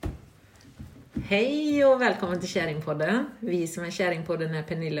Hej och välkommen till Käringpodden. Vi som är Käringpodden är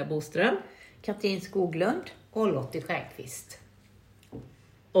Pernilla Boström, Katrin Skoglund och Lottie Stjärkvist.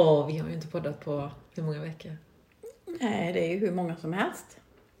 och vi har ju inte poddat på hur många veckor? Nej, det är ju hur många som helst.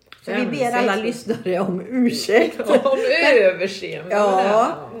 Så 5, vi ber alla 6. lyssnare om ursäkt. Om överseende.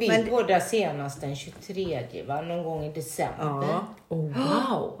 Ja, Vi men poddar senast den 23, va? Någon gång i december. ja, Oh,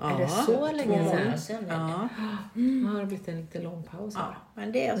 wow, är det så länge 2 sedan? månader sedan. ja, Nu har det blivit en lite lång paus här. ja,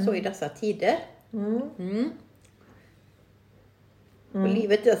 men det är så i dessa tider. Och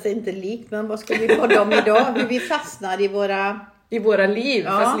livet är sig inte likt, men vad ska vi podda om idag? Hur vi fastnar I våra liv,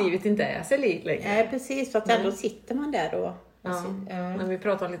 Ja. fast livet inte är så likt längre. Nej, precis, för att ändå sitter man där och... Ja. Men vi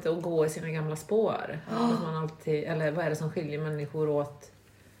pratar om lite att gå i sina gamla spår. Att man alltid, eller vad är det som skiljer människor åt?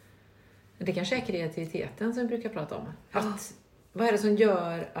 Det kanske är kreativiteten som vi brukar prata om. Att, vad är det som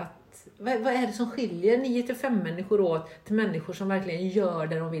gör att... Vad är det som skiljer 9-5 människor åt till människor som verkligen gör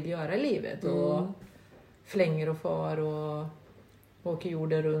det de vill göra i livet? Och flänger och far och åker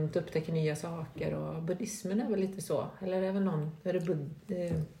jorden runt, upptäcker nya saker. Och buddhismen är väl lite så. Eller är det väl någon... Är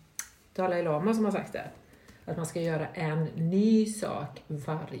det Dalai Lama som har sagt det? Att man ska göra en ny sak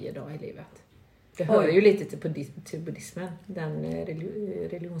varje dag i livet. Det hör ju lite till buddhismen, den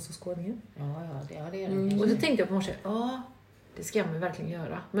religionsåskådningen. Ja, det är det. Och så tänkte jag på morse, det ska man verkligen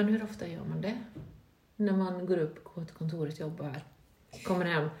göra. Men hur ofta gör man det? När man går upp, går till kontoret, jobbar, kommer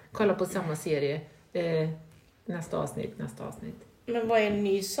hem, kollar på samma serie, nästa avsnitt. Men vad är en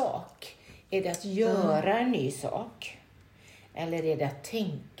ny sak? Är det att göra en ny sak? Eller är det att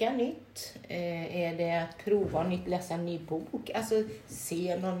tänka nytt? Är det att prova nytt, läsa en ny bok? Alltså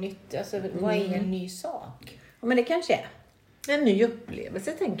se något nytt. Alltså vad är en ny sak? Ja, men det kanske är. En ny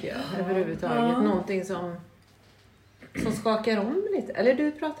upplevelse tänker jag överhuvudtaget. Någonting som skakar om lite. Eller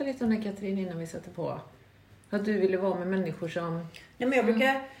du pratade lite om det, Katrin, innan vi satte på. Att du ville vara med människor som... Nej, men jag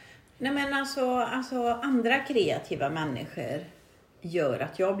brukar... Nej, men alltså andra kreativa människor gör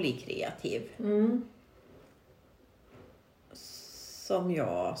att jag blir kreativ. Som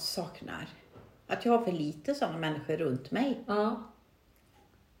jag saknar. Att jag har för lite sådana människor runt mig. Ja.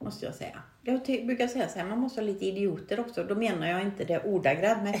 Måste jag säga. Jag brukar säga så här, man måste ha lite idioter också. Då menar jag inte det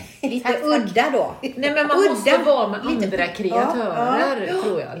ordagrant, men lite udda då. Nej, men man måste vara med andra kreatörer,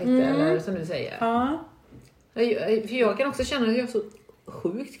 tror jag. Lite, eller som du säger. Ja. För jag kan också känna att jag är så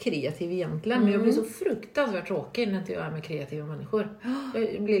sjukt kreativ egentligen. Men jag blir så fruktansvärt tråkig när inte jag är med kreativa människor.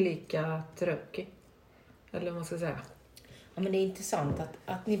 Jag blir lika tråkig. Eller vad man ska säga. Ja, men det är intressant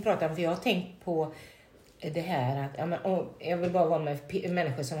att ni pratar om, för jag har tänkt på det här att jag vill bara vara med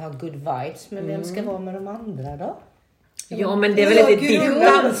människor som har good vibes, men vem ska vara med de andra då? Ja, men det är väl inte ditt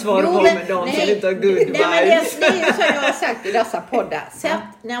ansvar att vara med dem som inte har good vibes. Nej, men det är ju som jag har sagt i dessa poddar.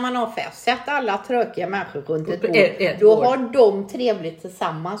 När man har fest, sätt alla tråkiga människor runt ett bord. Då har de trevligt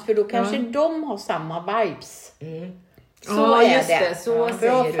tillsammans, för då kanske de har samma vibes. Så är just det. Så för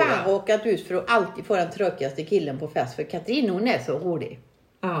säger jag har du, fan råkat ut för att alltid få den tråkigaste killen på fest. För Katrin, hon är så rolig.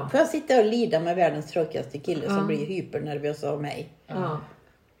 Ja. För jag sitter och lider med världens tråkigaste kille som blir hypernervös av mig. Ja.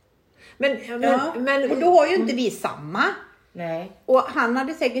 Och då har ju inte vi samma. Nej. Och han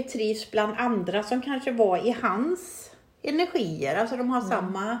hade säkert trivs bland andra som kanske var i hans energier. Alltså de har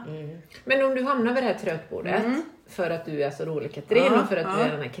samma... Men om du hamnar vid det här trötbordet för att du är så rolig, Katrin, och för att du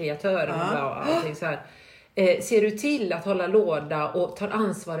är den här kreatören och allting så här. Ser du till att hålla låda och tar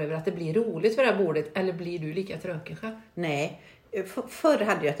ansvar över att det blir roligt för det här bordet, eller blir du lika tråkig själv? Nej, förr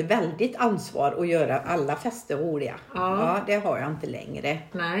hade jag ett väldigt ansvar att göra alla fester roliga. Ja, det har jag inte längre.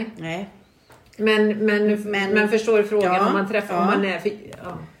 Nej. Men förstår du frågan om man träffar, om man är,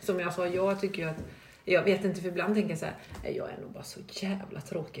 som jag sa, jag tycker ju att, jag vet inte, för ibland tänker jag så här, jag är nog bara så jävla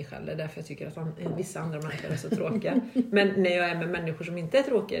tråkig själv, det är därför jag tycker att vissa andra människor är så tråkiga. Men när jag är med människor som inte är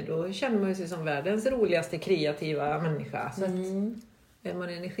tråkiga, då känner man sig som världens roligaste kreativa människa. Så att, är man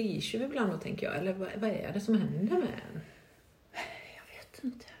energitjuv ibland då, tänker jag, eller vad är det som händer med en? Jag vet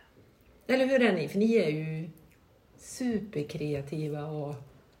inte. Eller hur är ni? För ni är ju superkreativa och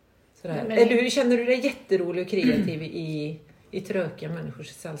sådär. Känner du dig jätterolig och kreativ i trökiga människors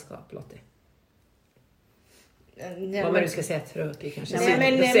sällskap, Lottie? Vad man nu ska säga, trökig kanske. Vi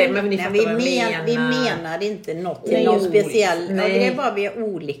menar inte något till någon speciell. Ja, det är bara vi är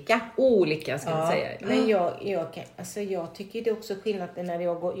olika. Olika ska man säga. Men jag tycker det är också skillnad när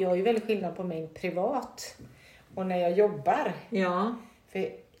jag är ju väldigt skillnad på mig privat och när jag jobbar. Ja. För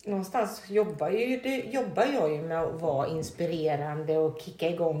någonstans jobbar jag ju med att vara inspirerande och kicka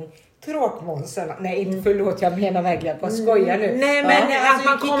igång tråkmånsarna. Nej, förlåt, jag menar verkligen att man skojar nu. Nej, men att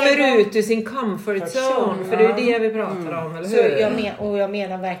man kommer ut ur sin comfort zone, för det är det vi pratar om, eller hur? Så jag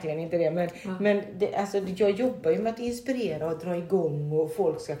menar verkligen inte det, men det, alltså, jag jobbar ju med att inspirera och dra igång och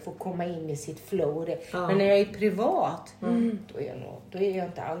folk ska få komma in i sitt flow. Men när jag är privat, då är jag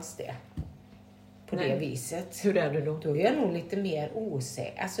inte alls det. På det viset. Hur är du då? Då är jag nog lite mer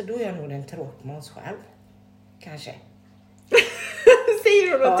osäker. Alltså då är jag nog den tråkmåns själv. Kanske.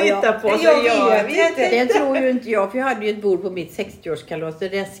 Ser du och tittar på så jag vet inte. Det tror ju inte jag. För jag hade ju ett bord på mitt 60-årskalas där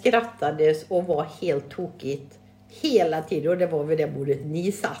det skrattades och var helt tokigt hela tiden. Och det var vid det bordet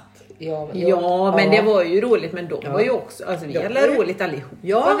ni satt. Ja, men det var ju roligt. Men de var ju också, alltså vi hade roligt allihop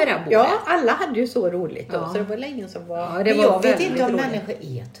vid det bordet. Ja, alla hade ju så roligt då. Så det var länge som var... Ja, men jag vet inte om människor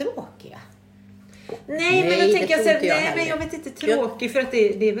är tråkiga. Nej, men jag tänker men jag vet inte tråkig, för att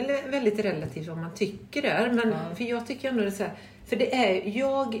det är väl väldigt relativt vad man tycker där. Men för jag tycker ändå det är så här, för det är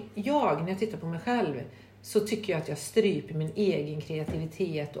jag när jag tittar på mig själv så tycker jag att jag stryper min egen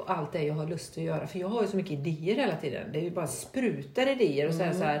kreativitet och allt det jag har lust att göra. För jag har ju så mycket idéer hela tiden. Det är ju bara sprutar idéer och så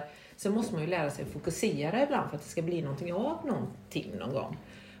här. Så måste man ju lära sig att fokusera ibland för att det ska bli någonting av någonting någon gång.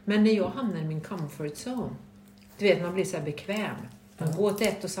 Men när jag hamnar i min comfort zone, du vet, man blir så här bekväm. Man går till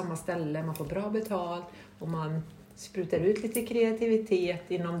ett och samma ställe, man får bra betalt och man sprutar ut lite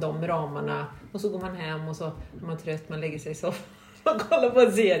kreativitet inom de ramarna. Och så går man hem och så är man trött, man lägger sig i soffan och kollar på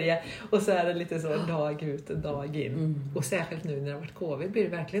en serie. Och så är det lite så en dag ut och dag in. Och särskilt nu när det har varit covid blir det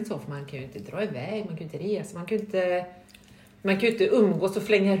verkligen så, för man kan ju inte dra iväg, man kan ju inte resa, man kan ju inte umgås och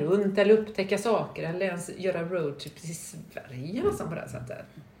flänga runt eller upptäcka saker eller ens göra roadtrip till Sverige nästan på det sättet.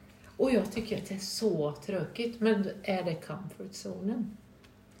 Och jag tycker att det är så tråkigt. Men är det comfort zonen?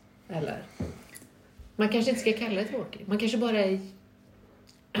 Eller? Man kanske inte ska kalla det tråkigt. Man kanske bara är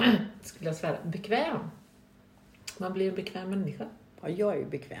skulle jag svära, bekväm. Man blir en bekväm människa. Ja, jag är ju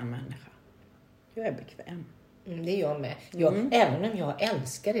bekväm människa. Jag är bekväm. Det är jag med. Även om jag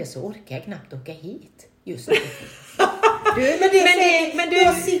älskar det så orkar jag knappt åka hit just nu. Jag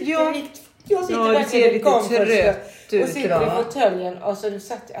sitter verkligen lite trött ut och sitter i fåtöljen och så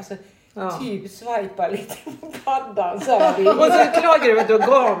typ swipar lite på paddan så här. Och så klagar du att du har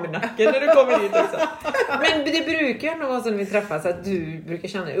gamnacken när du kommer dit också. Men det brukar ju ändå vara så när vi träffas att du brukar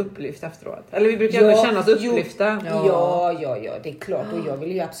känna dig upplyft efteråt. Eller vi brukar ändå känna oss upplyfta. Ja, det är klart. Och jag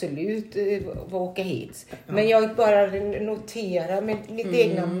vill ju absolut åka hit. Men jag bara noterar med mitt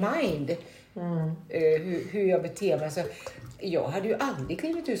egna mind hur jag beter mig. Så jag hade ju aldrig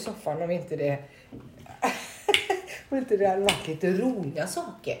klivit ur soffan om inte det... Och inte det hade varit lite roliga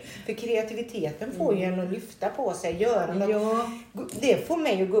saker. För kreativiteten får ju en att lyfta på sig, göra något. Ja. Det får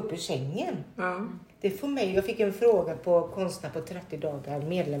mig att gå upp ur sängen. Ja. Det får mig. Jag fick en fråga på Konstnär på 30 dagar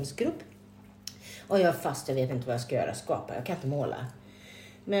medlemsgrupp. Och jag jag vet inte vad jag ska göra, skapa. Jag kan inte måla.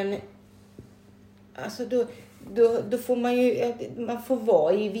 Men alltså då får man får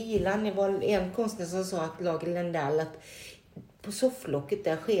vara i vilan. Det var en konstnär som sa att Lage Lendal att på sofflocket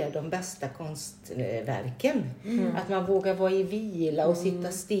där sker de bästa konstverken. Att man vågar vara i vila och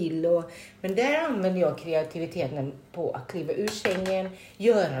sitta still. Men där använder jag kreativiteten på att kliva ur sängen,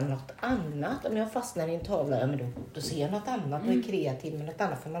 göra något annat. Om jag fastnar i en tavla, men då ser jag något annat och är kreativ med något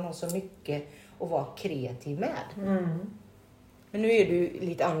annat. För man har så mycket att vara kreativ med. Men nu är det ju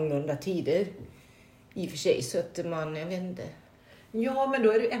lite annorlunda tider i och för sig, så att jag vet inte. Ja, men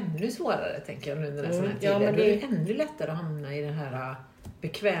då är det ännu svårare, tänker jag, nu när det är sån här tider. Men det är ännu lättare att hamna i den här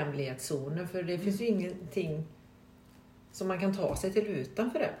bekvämlighetszonen. För det finns ju ingenting som man kan ta sig till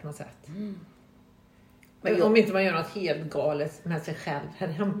utanför det på något sätt. Men om inte man gör något helt galet med sig själv här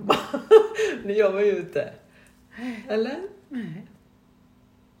hemma. Det gör man ju inte. Eller?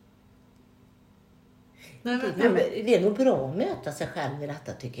 Nej, men det är nog bra att möta sig själv i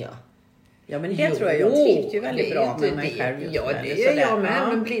detta, tycker jag. Ja, men det tror jag trivs ju väldigt bra med mig själv. Ja, det är jag med.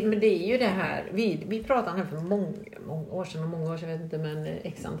 Ja. Men det är ju det här. Vi pratade här för många år sedan, jag vet inte, men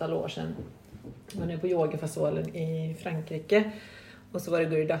x antal år sedan. Man är på yogafestivalen i Frankrike. Och så var det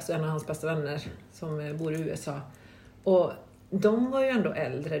Guridas och en av hans bästa vänner som bor i USA. Och de var ju ändå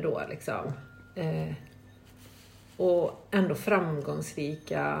äldre då liksom. Och ändå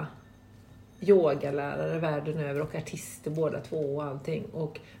framgångsrika yogalärare världen över och artister båda två och allting.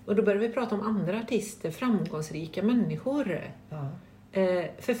 Och då började vi prata om andra artister, framgångsrika människor. Ja.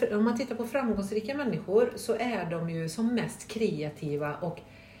 För om man tittar på framgångsrika människor så är de ju som mest kreativa och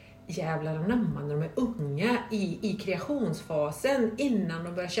jävlar anamma när de är unga i kreationsfasen innan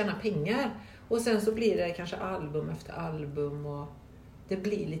de börjar tjäna pengar. Och sen så blir det kanske album efter album och det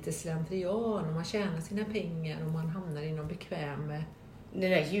blir lite slentrian och man tjänar sina pengar och man hamnar i någon bekväm Det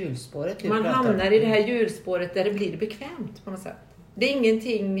där hjulspåret. Man hamnar i det här hjulspåret där det blir bekvämt på något sätt. Det är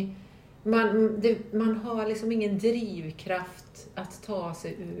ingenting... Man har liksom ingen drivkraft att ta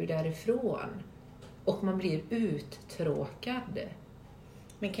sig ur därifrån. Och man blir uttråkad.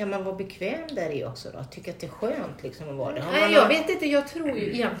 Men kan man vara bekväm där i också då? Tycker att det är skönt liksom att vara det? Nej, jag vet inte.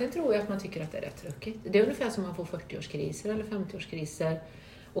 Egentligen tror jag att man tycker att det är rätt tråkigt. Det är ungefär som man får 40-årskriser eller 50-årskriser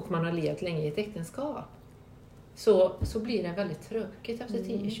och man har levt länge i ett äktenskap. Så blir det väldigt tråkigt efter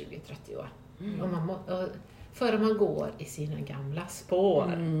 10, 20, 30 år. För man går i sina gamla spår.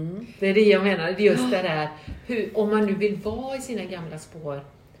 Det är det jag menar. Just det där. Om man nu vill vara i sina gamla spår.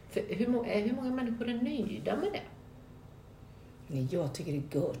 För hur många människor är nöjda med det? Nej, jag tycker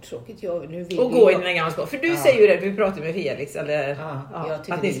det är tråkigt. Och gå i dina gamla spår. För du säger ju det, vi pratar med Felix. Eller,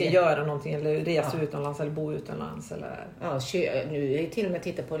 att ni ska göra någonting. Eller resa utomlands eller bo utomlands. Eller... Ja, nu är till och med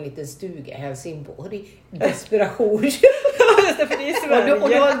titta på en liten stuga i Helsingborg. Desperation. För det är Sverige.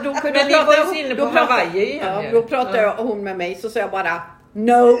 Men ni var ju inne på Hawaii igen. Då pratar hon med mig så säger jag bara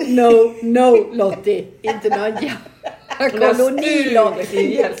No Lottie. Inte någon koloni Lottie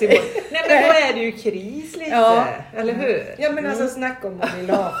i Helsingborg. Nej, men då är det ju kris lite. Eller hur? Ja, men alltså snacka om man vill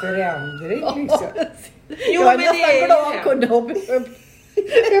ha förändring liksom. Jo, jag är nästan glad att kunna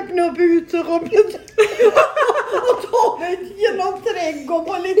öppna upp uterummet och ta mig genom trädgården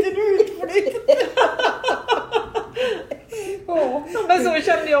på en liten utflykt. Men så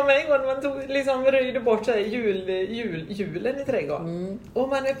kände jag mig en gång när man röjde bort så här julen i trädgården. Och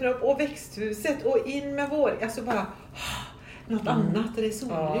man öppnade upp och växthuset och in med vår, alltså bara något annat, det är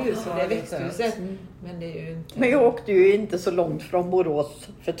solljus och det är växthuset. Men det är ju inte... Men jag åkte ju inte så långt från Borås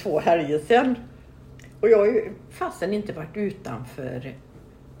för 2 helger sedan. Och jag har ju fastän inte varit utanför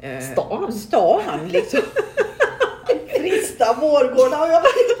stan liksom. Frista Vårgårda och jag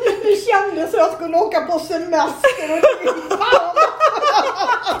kände så jag skulle åka på semester och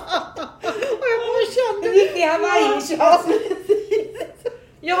jag bara kände det är Hawaii.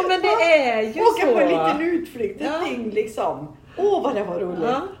 Ja, men det är ju åka så. Åka på en liten utflykt, ett ding liksom. Vad det var roligt.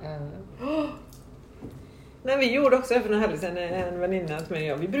 Men vi gjorde också för några helger sedan en väninna till mig och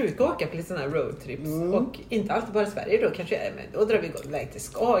jag. Vi brukar åka på lite sådana här roadtrips. Och inte alltid bara i Sverige då kanske. Då drar vi iväg till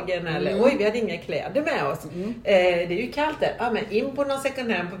Skagen eller vi hade inga kläder med oss. Det är ju kallt där. Ja, men in på någon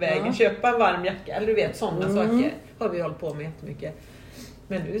second hand på vägen. Köpa en varm jacka. Eller du vet, sådana saker har vi hållit på med jättemycket.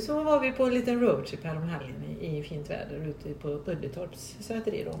 Men nu så var vi på en liten roadtrip här om helgen i fint väder ute på Uddetorps. Så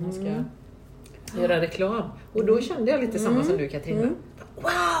heter det då. Man ska göra reklam. Och då kände jag lite samma som du, Katrina.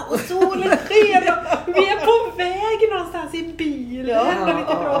 Wow, och solen skenar. Vi är på väg någonstans i bilen. Och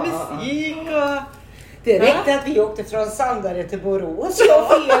lite bra musik. Och... Det räckte att vi åkte från Sandare till Borås.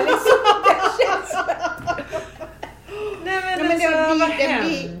 Nej, men vad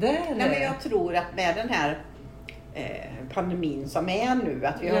händer? Nej, men jag tror att med den här pandemin som är nu,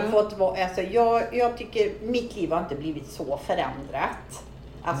 att vi har fått vara, alltså jag tycker mitt liv har inte blivit så förändrat.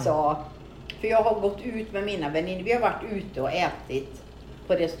 Alltså, för jag har gått ut med mina vänner, vi har varit ute och ätit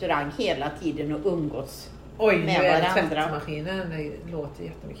på restaurang hela tiden och umgås med varandra. Tvättmaskinen, det låter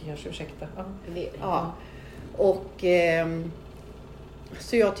jättemycket kanske, ursäkta. Ja. Och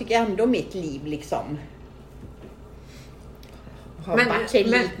så jag tycker ändå mitt liv liksom har varit sig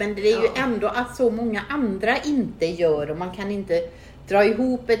liv, men det är ju ändå att så många andra inte gör och man kan inte dra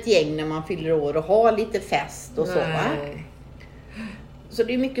ihop ett gäng när man fyller år och ha lite fest och så, va? Så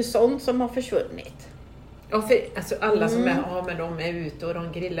det är mycket sånt som har försvunnit. Ja, för alltså alla som är med dem är ute och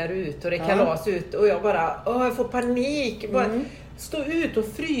de grillar ut och det är kalas ut och jag bara, jag får panik. Bara stå ut och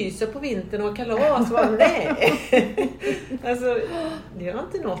frysa på vintern och kalas. Nej. Alltså, det är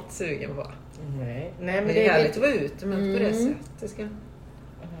inte något sugen på. Nej, men det är härligt att vara ute, men på det sättet.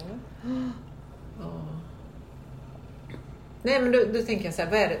 Nej, men då tänker jag så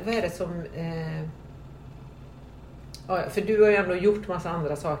här, vad är det som... för du har ju ändå gjort massa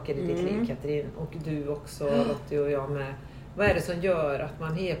andra saker i ditt liv, Katrin. Och du också, Lottie och jag med. Vad är det som gör att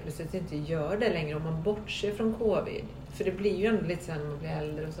man helt plötsligt inte gör det längre om man bortser från covid? För det blir ju ändå lite sen när man blir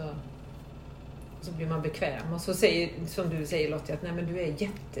äldre och så blir man bekväm. Och så säger, som du säger Lottie, att nej, men du är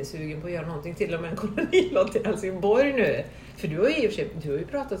jättesugen på att göra någonting. Till och med en kolonilott i Helsingborg nu. För du har ju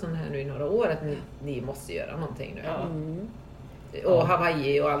pratat om det här nu i några år, att ni måste göra någonting nu. Och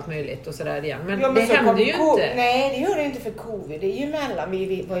Hawaii och allt möjligt och sådär igen. Men det händer ju inte. Nej, det gör det inte för covid. Det är ju mellan.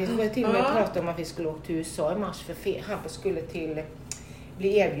 Vi var ju till och med pratade om att vi skulle åka till USA i mars. För Hampus skulle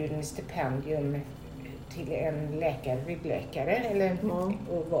bli erbjuden stipendium till en ryggläkare. Eller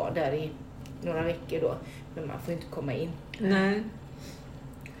och vara där i några veckor då. Men man får inte komma in. Nej.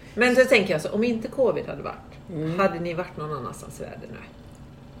 Men så tänker jag så, om inte covid hade varit. Hade ni varit någon annanstans i världen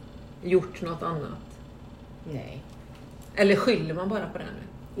nu? Gjort något annat? Nej. Eller skyller man bara på det nu?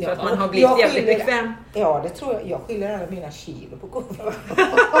 Ja, för att man har blivit jävligt bekväm. Ja, det tror jag. Jag skyller alla mina kilo på covid.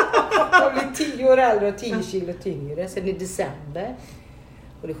 Jag blir 10 år äldre och 10 kilo tyngre sen i december.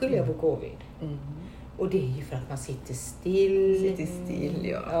 Och det skyller jag på covid. Och det är ju för att man sitter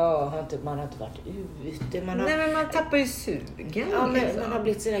still. Man har inte varit ute. Nej, men man tappar ju sugen. Ja, men man har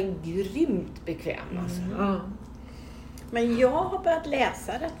blivit sådär grymt bekväm. Alltså. Men jag har börjat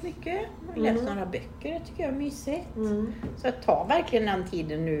läsa rätt mycket. Jag har läst några böcker, det tycker jag är mysigt. Så jag tar verkligen den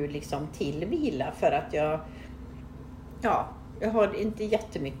tiden nu liksom till vila för att jag har inte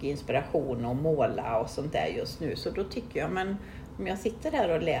jättemycket inspiration att måla och sånt där just nu. Så då tycker jag, men om jag sitter här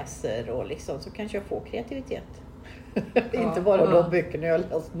och läser och liksom, så kanske jag får kreativitet. Inte bara de böckerna jag har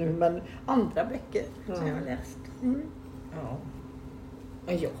läst nu, men andra böcker som jag har läst. Ja.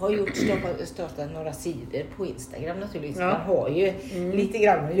 Jag har startat några sidor på Instagram naturligtvis. Man har ju lite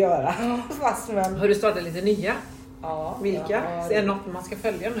grann att göra. Fast man... Har du startat lite nya? Ja. Vilka? Är det något man ska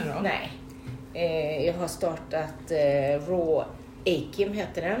följa nu då? Nej. Jag har startat Raw Akim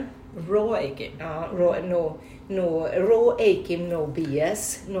heter den. Raw Akim? Ja, Raw Akim, no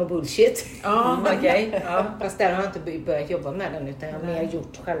BS, no bullshit. Okej. Fast där har jag inte börjat jobba med den utan jag har mer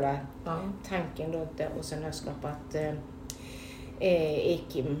gjort själva tanken runt det. Och sen har jag skapat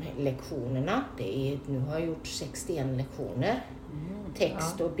Akim-lektionerna. Nu har jag gjort 61 lektioner.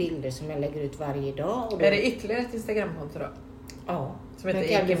 Text och bilder som jag lägger ut varje dag. Och då... Är det ytterligare ett Instagramkonto då? Ja. Som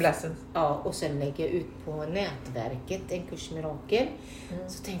heter Akim Lessons? Ja, och sen lägger jag ut på nätverket en kurs mirakel.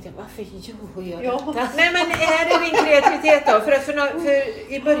 Så tänkte jag, varför gör jag detta? Nej, men är det din kreativitet då? För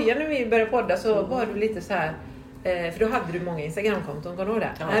i början när vi började podda så var du lite så här. För då hade du många Instagramkonton, kan du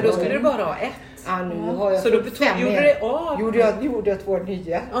det? Nej, då skulle du bara ha ett. Ja, nu har jag så då gjorde det av. Gjorde jag 2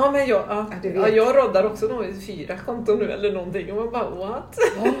 nya. Ja, men jag roddar också nog 4 konton nu eller någonting. Och man bara, what?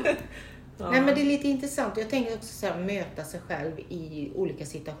 Nej, men det är lite intressant. Jag tänker också så här, möta sig själv i olika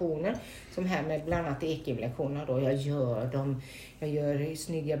situationer. Som här med bland annat Ekim-lektionerna då. Jag gör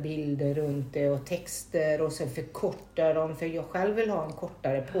snygga bilder runt det och texter och sen förkortar dem. För jag själv vill ha en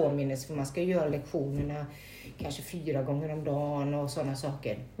kortare påminnelse för man ska göra lektionerna kanske 4 gånger om dagen och sådana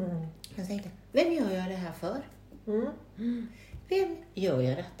saker. Jag tänkte, vem gör jag det här för? Vem gör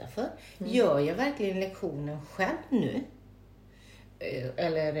jag detta för? Gör jag verkligen lektionen själv nu?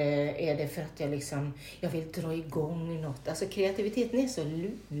 Eller är det för att jag vill dra igång något? Alltså kreativiteten är så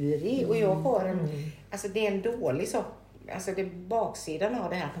lurig och jag har alltså det är en dålig sak. Alltså det är baksidan av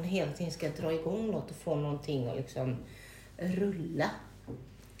det här att man hela tiden ska dra igång något och få någonting och rulla.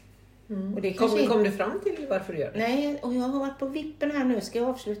 Och det kom du fram till varför du gör det? Nej, och jag har varit på vippen här nu. Ska jag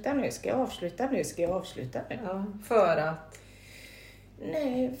avsluta nu? Ja, för att?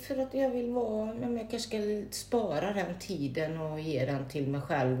 Nej, för att jag vill men jag kanske ska spara den tiden och ge den till mig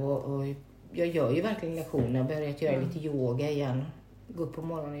själv. Och jag gör ju verkligen lektioner. Jag har börjat göra lite yoga igen. Gå upp på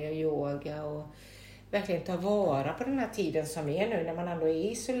morgonen och göra yoga. Och verkligen ta vara på den här tiden som är nu. När man ändå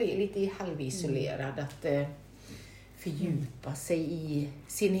är lite halvisolerad. Att fördjupa sig i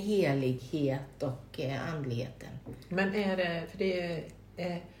sin helighet och andligheten. Men är det... För det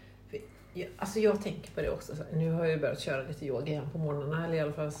är... Alltså jag tänker på det också. Nu har jag börjat köra lite yoga igen på morgnarna. Eller i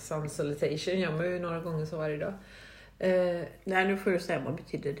alla fall sun salutation. Jag gör ju några gånger så varje dag. Nej, nu får du säga vad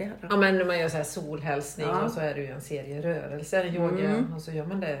betyder det då? Ja, men när man gör så här solhälsning och så är det ju en serie rörelser i yoga. Och så gör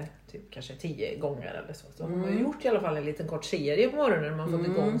man det typ kanske 10 gånger eller så. Så har man gjort i alla fall en liten kort serie på morgonen. När man fått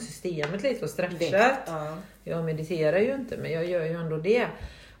igång systemet lite och stretchat. Jag mediterar ju inte, men jag gör ju ändå det.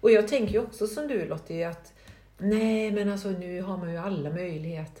 Och jag tänker ju också som du Lottie att nej, men alltså nu har man ju alla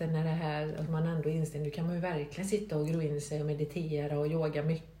möjligheter när det här, att man ändå inser, nu kan man ju verkligen sitta och gro in sig och meditera och yoga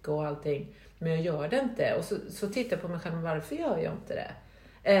mycket och allting. Men jag gör det inte. Och så tittar jag på mig själv, varför gör jag inte det?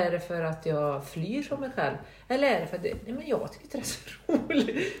 Är det för att jag flyr från mig själv? Eller är det för att nej, men jag tycker inte det är så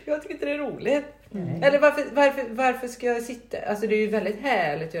roligt. Jag tycker inte det är roligt. Eller varför ska jag sitta? Alltså det är ju väldigt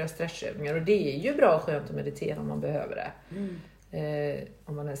härligt att göra stretchövningar och det är ju bra och skönt att meditera om man behöver det.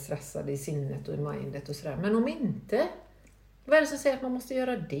 Om man är stressad i sinnet och i mindet och sådär. Men om inte, vad är det som säger att man måste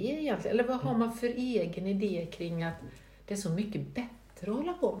göra det egentligen? Eller vad har man för egen idé kring att det är så mycket bättre att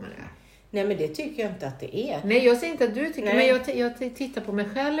hålla på med det? Nej, men det tycker jag inte att det är. Nej, jag säger inte att du tycker, men jag tittar på mig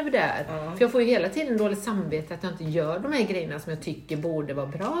själv där. För jag får ju hela tiden dåligt samvete att jag inte gör de här grejerna som jag tycker borde vara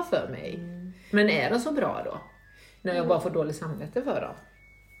bra för mig. Men är de så bra då? När jag bara får dåligt samvete för dem?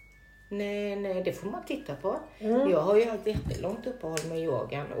 Nej, det får man titta på. Jag har ju haft jättelångt uppehåll med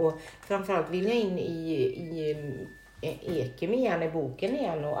yogan. Och framförallt vill jag in i Ekim igen, i boken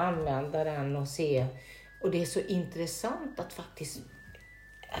igen och använda den och se. Och det är så intressant att faktiskt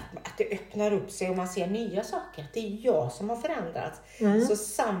att det öppnar upp sig och man ser nya saker. Att det är jag som har förändrats. Så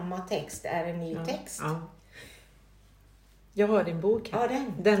samma text är en ny text. Jag har din bok här. Ja,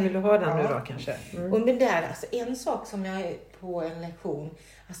 den vill du ha den nu då kanske? Och med där, alltså, en sak som jag är på en lektion,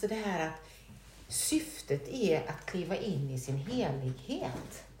 alltså det här att syftet är att kliva in i sin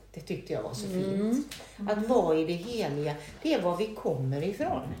helighet. Det tyckte jag var så fint. Att vara i det heliga, det är var vi kommer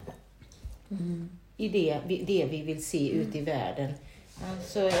ifrån. I det vi vill se ut i världen.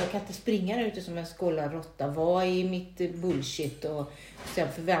 Alltså, jag kan inte springa där ute som en skållad råtta. Vara i mitt bullshit och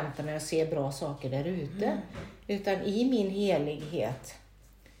sen förvänta mig att se bra saker där ute. Utan i min helighet.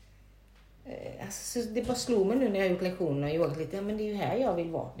 Alltså, det bara slog mig nu när jag gjort lektionerna och yogat lite. Ja, men det är ju här jag vill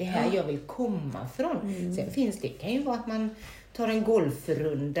vara. Det är här jag vill komma från. Sen finns det, kan ju vara att man tar en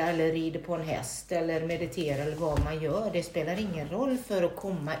golfrunda eller rider på en häst eller mediterar eller vad man gör. Det spelar ingen roll för att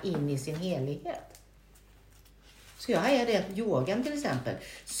komma in i sin helighet. Så jag är det att yogan till exempel,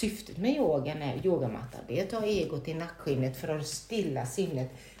 syftet med yogan är yogamatta. Det är att ta egot i nackskinnet för att stilla sinnet,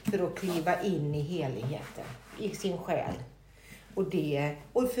 för att kliva in i heligheten, i sin själ.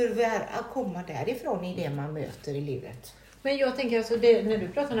 Och för att komma därifrån i det man möter i livet. Men jag tänker alltså, när du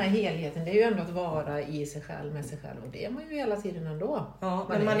pratar om den här helheten, det är ju ändå att vara i sig själv, med sig själv. Och det är man ju hela tiden ändå. Ja,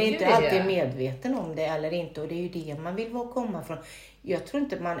 men man är inte alltid medveten om det eller inte. Och det är ju det man vill komma från. Jag tror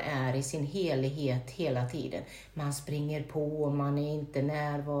inte man är i sin helighet hela tiden. Man springer på och man är inte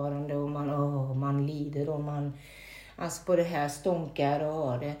närvarande och man lider och man alltså på det här stånkar och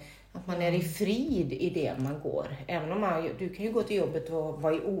har det. Att man är i frid i det man går. Även om du kan ju gå till jobbet och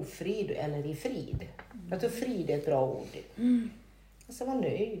vara i ofrid eller i frid. Jag tror frid är ett bra ord. Alltså vara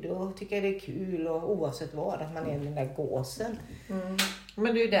nöjd och tycka det är kul och oavsett vad, att man är den där gåsen.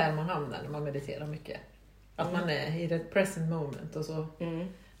 Men det är ju där man hamnar när man mediterar mycket. Att man är i det present moment och så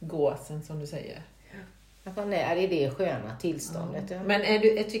gåsen som du säger. Att man är i det sköna tillståndet. Ja. Men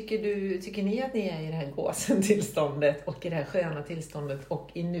tycker ni att ni är i det här gåsen tillståndet och i det här sköna tillståndet och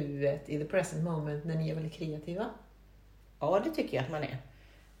i nuet, i the present moment, när ni är väldigt kreativa? Ja, det tycker jag att man är.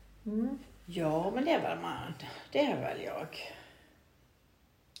 Ja, men det är väl man. Det är väl jag.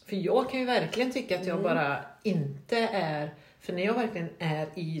 För jag kan ju verkligen tycka att jag bara inte är... För när jag verkligen är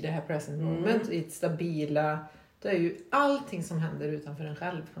i det här present moment, i ett stabila... Då är ju allting som händer utanför en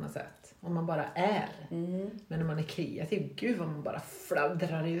själv på något sätt. Om man bara är. Men när man är kreativ, gud vad man bara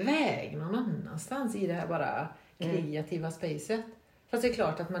fladdrar iväg någon annanstans i det här bara kreativa spacet. Fast det är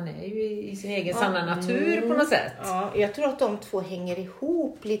klart att man är ju i sin egen sanna natur på något sätt. Ja, jag tror att de två hänger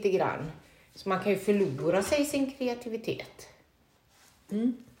ihop lite grann. Så man kan ju förlora sig i sin kreativitet.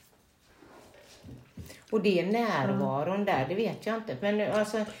 Och det är närvaron där, det vet jag inte. Men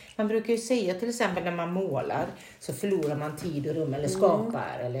alltså, man brukar ju säga till exempel när man målar så förlorar man tid och rum eller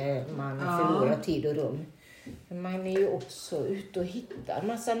skapar. Eller man förlorar tid och rum. Men man är ju också ute och hittar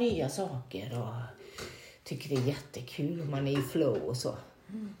massa nya saker och tycker det är jättekul. Man är i flow och så.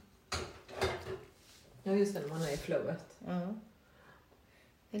 Ja, just det, man är i flowet. Ja.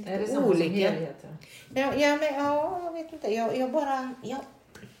 Är det samma som helheten? Ja, jag vet inte. Jag bara...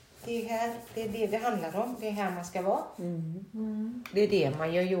 Det är det handlar om. Det är här man ska vara. Det är det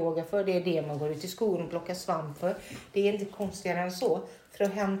man gör yoga för. Det är det man går ut i skogen och plockar svamp för. Det är inte konstigare än så. För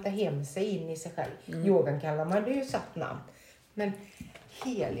att hämta hem sig in i sig själv. Yogan kallar man det ju satt namn. Men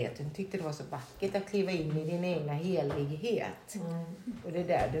helheten tyckte det var så vackert att kliva in i din egna helighet. Och det är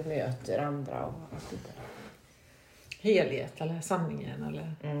där du möter andra. Och helhet eller sanningen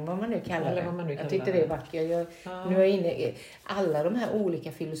eller vad man nu kallar eller det. vad man nu kallar jag tyckte det är vackert. Nu är jag inne i alla de här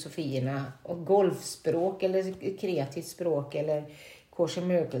olika filosofierna och golfspråk eller kreativt språk eller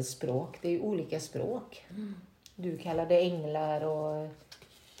korsemökelspråk. Det är ju olika språk. Du kallar det änglar och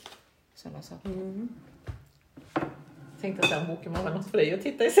sådana saker. Jag tänkte att den boken var något för dig att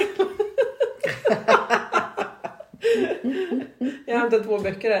titta i sen. Jag har hämtat 2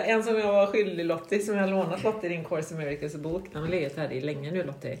 böcker där. En som jag var skyldig Lottie, som jag har lånat Lottie i din Course Americas bok. Den har legat här i länge nu,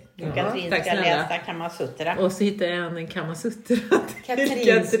 Lottie. Katrin ska läsa Kamasutra. Och så hittade jag en Kamasutra till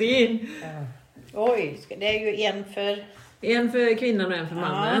Katrin. Oj, det är ju en för kvinnan och en för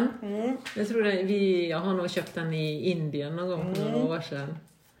mannen. Jag tror jag har nog köpt den i Indien någon gång för några år sedan.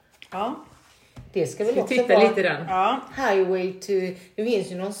 Ja. Det ska väl också titta vara lite den. Ja. Highway to... Det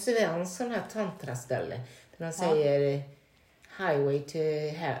finns ju någon svensk sån här tantraställe. Där man säger Highway to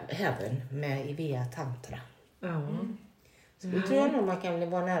Heaven via tantra. Ja. Så då tror jag nog man kan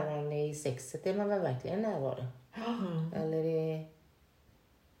vara närvarande i sexet. Är man väl verkligen närvarande? Eller i...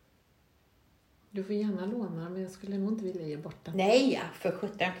 Du får gärna låna, men jag skulle nog inte vilja ge bort den. Nej, för 17.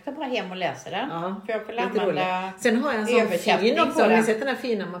 Jag kan ta bara hem och läsa den. Ja, för jag får använda. Sen har jag en sån fin också. Har ni sett den här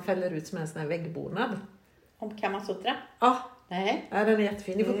fina man fäller ut som en sån här väggbonad? Om Kamasutra? Ja. Nej. Ja, den är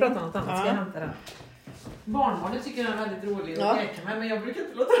jättefin. Ni får prata om något annat. Ska jag hämta den? Barnbarnen tycker den är väldigt rolig att leka med, men jag brukar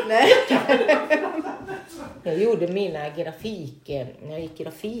inte låta Jag gjorde mina grafik, när jag gick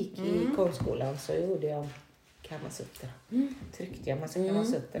grafik i konstskolan så gjorde jag Kamasutra. Tryckte jag massa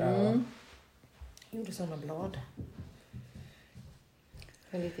Kamasutra och gjorde sådana blad.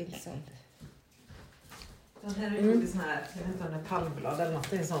 Det är lite intressant. Den här är ju sån här, jag vet inte om det är palmblad eller något,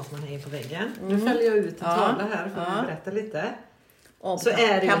 det är en sån som man hänger på väggen. Nu fäller jag ut en tavla här för att berätta lite. Så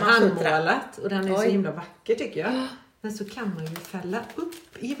är det ju handmålat och den är så himla vacker tycker jag. Men så kan man ju fälla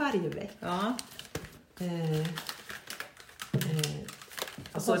upp i varje veck. Ja.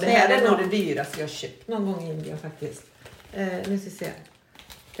 Alltså det här är nog det dyraste jag köpt någon gång i Indien faktiskt. Nu ska vi se.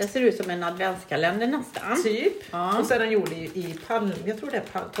 Det ser ut som en adventskalender nästan. Typ. Ja. Och så är den gjord i palm. Jag tror det är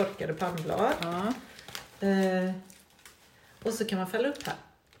torkade palmblad. Ja. Och så kan man fälla upp här.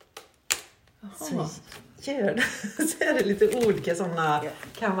 Så gör det. Så är det lite olika sådana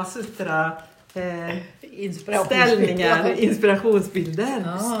Kamasutra ställningar,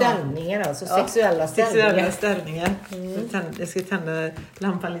 inspirationsbilder. Ställningar alltså, sexuella ställningar. Jag ska tända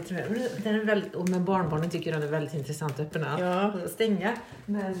lampan lite mer. Den är väldigt, och med barnbarnen tycker den är väldigt intressant att öppna och stänga.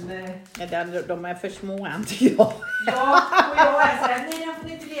 Men de är för små än tycker jag. Ja, och jag är såhär, nej den får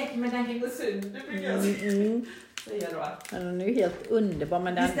inte leka med, den kan gå sönder. Den är ju helt underbar,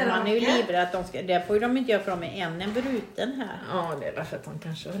 men man är ju livrädd att de ska, det får ju de inte göra för de är en bruten här. Ja, det är därför att de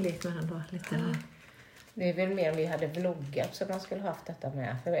kanske har lekt med den då lite. Det är väl mer om vi hade vloggat så de skulle haft detta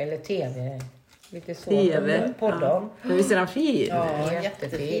med. Eller tv. Lite så. TV. Podden. Ja. Visst är den fin? Ja,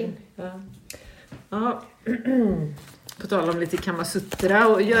 jättefin. Ja. På tal om lite Kamasutra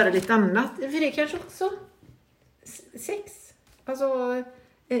och göra lite annat. För det är kanske också sex. Alltså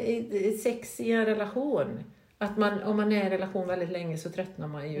sex i en relation. Att om man är i en relation väldigt länge så tröttnar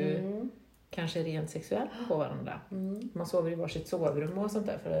man ju kanske rent sexuellt på varandra. Man sover i varsitt sovrum och sånt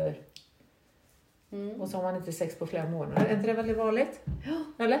där. Och så har man inte sex på flera månader. Är inte det väldigt vanligt? Ja.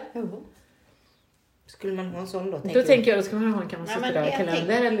 Eller? Jo. Skulle man ha en sån då? Då tänker jag då ska man ha en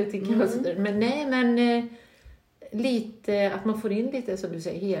Kamasutra-kalender eller lite Kamasutra. Men lite att man får in lite som du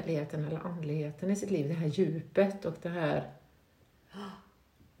säger helheten eller andligheten i sitt liv. Det här djupet och det här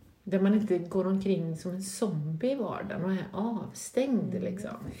där man inte går omkring som en zombie i vardagen och är avstängd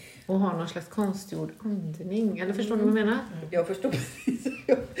liksom. Och har någon slags konstgjord andning. Eller förstår ni vad jag menar? Jag förstår precis.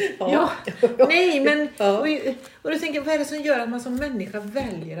 Nej, men och du tänker, vad är det som gör att man som människa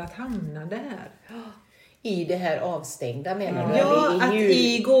väljer att hamna där? I det här avstängda menar du? Ja, att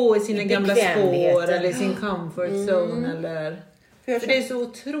gå i sina gamla spår eller sin comfort zone eller... För det är så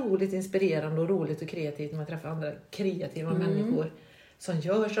otroligt inspirerande och roligt och kreativt när man träffar andra kreativa människor som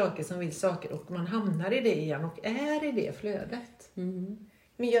gör saker, som vill saker och man hamnar i det igen och är i det flödet.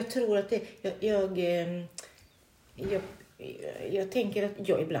 Men jag tror att jag tänker att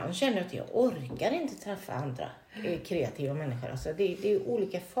jag ibland känner att jag orkar inte träffa andra kreativa människor. Alltså det är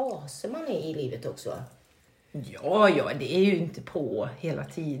olika faser man är i livet också. Ja, det är ju inte på hela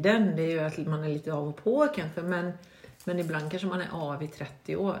tiden. Det är ju att man är lite av och på kanske, men ibland kanske man är av i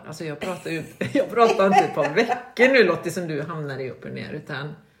 30 år. Alltså jag pratar inte ett par veckor nu Lottie som du hamnar i upp och ner.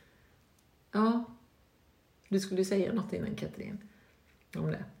 Utan, du skulle säga något innan Katrin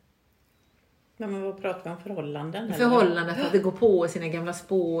om det. Men vad pratar vi om förhållanden? Förhållandet, att det går på sina gamla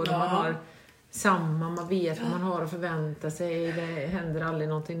spår och man har man vet vad man har att förvänta sig. Det händer aldrig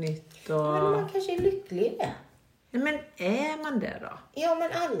någonting nytt. Och... Men man kanske är lycklig i det. Men är man det då? Ja, men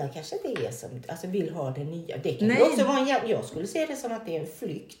alla kanske det är som vill ha det nya. Det kan ju också vara jag skulle se det som att det är en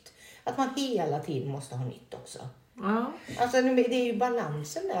flykt. Att man hela tiden måste ha nytt också. Ja. Alltså det är ju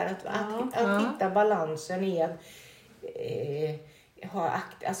balansen där. Att hitta balansen i att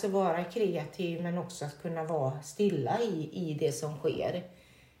vara kreativ men också att kunna vara stilla i det som sker.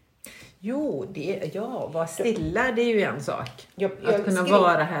 Jo, vara stilla det är ju en sak. Att kunna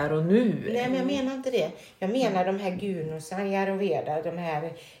vara här och nu. Nej, men jag menar inte det. Jag menar de här gurnusarna i Ayurveda, de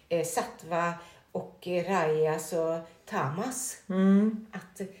här sattva och rajas och tamas.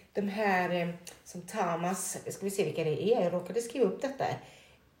 Att de här som tamas, ska vi se vilka det är. Jag råkade skriva upp detta.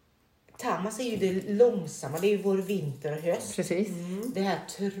 Tamas är ju det långsamma, det är ju vår vinter och höst. Precis. Det här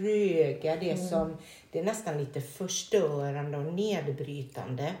tröga, det är nästan lite förstörande och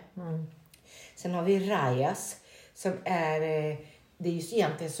nedbrytande. Sen har vi rajas som det är ju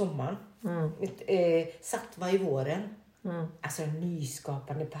egentligen sommaren. Sattva i våren. Alltså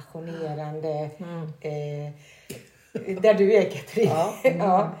nyskapande, passionerande. Där du är Katrin.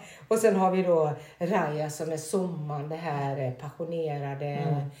 Ja. Och sen har vi då raja som är sommaren, det här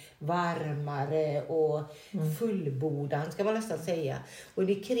passionerade, varmare och fullbordan ska man nästan säga. Och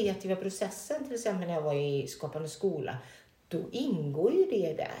i kreativa processen, till exempel när jag var i Skapande skola, då ingår ju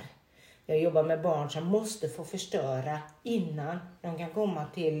det där. Jag jobbar med barn som måste få förstöra innan de kan komma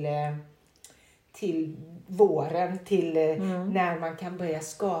till våren, till när man kan börja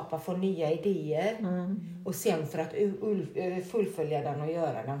skapa, få nya idéer. Och sen för att fullfölja den och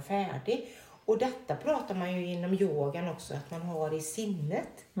göra den färdig. Och detta pratar man ju inom yogan också, att man har i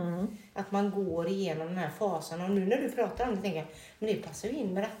sinnet. Att man går igenom den här fasen. Och nu när du pratar om det tänker jag, men det passar ju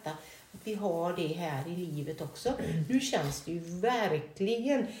in med detta. Att vi har det här i livet också. Nu känns det ju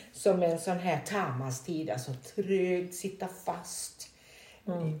verkligen som en sån här tamastid. Alltså trögt, sitta fast.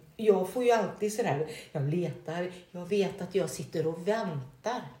 Jag får ju alltid sådär, jag letar, jag vet att jag sitter och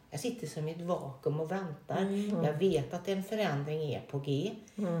väntar. Jag sitter som i ett vakuum och väntar. Jag vet att en förändring är på G.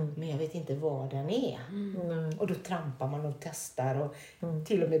 Men jag vet inte vad den är. Och då trampar man och testar. Och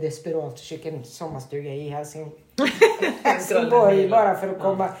till och med desperat försöker en sommarstuga i Helsingborg. Bara för att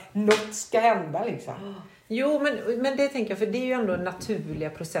komma, något ska hända liksom. Jo, men det tänker jag, för det är ju ändå naturliga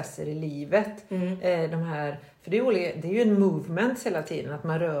processer i livet. De här, för det är ju en movement hela tiden, att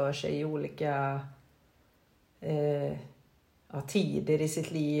man rör sig i olika tider i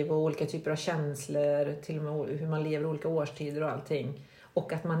sitt liv och olika typer av känslor, till och med hur man lever olika årstider och allting.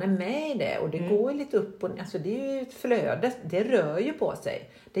 Och att man är med i det, och det går lite upp och alltså det är ju ett flöde, det rör ju på sig.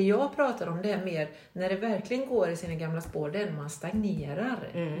 Det jag pratar om, det är mer när det verkligen går i sina gamla spår, det är när man stagnerar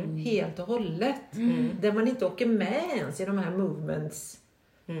helt och hållet. Där man inte åker med ens i de här movements.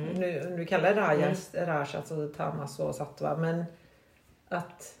 Nu kallar det Rajas, alltså Tamas och Sattva, men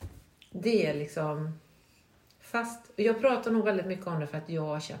att det är liksom fast. Jag pratar nog väldigt mycket om det för att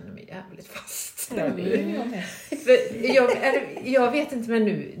jag känner mig jävligt fast. Jag vet inte, men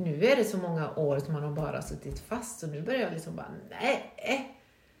nu är det så många år som man har bara suttit fast, och nu börjar jag liksom bara, nej.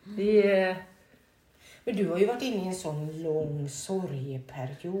 Men du har ju varit inne i en sån lång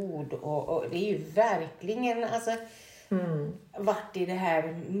sorgeperiod och det är ju verkligen alltså varit i det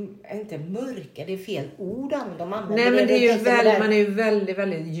här, inte mörka, det är fel ord de använder. Nej, men det är ju man är ju väldigt,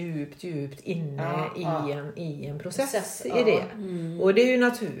 väldigt djupt inne i en process i det. Och det är ju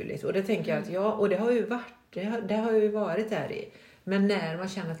naturligt, och det tänker jag att och det har ju varit, det har ju varit där i. Men när man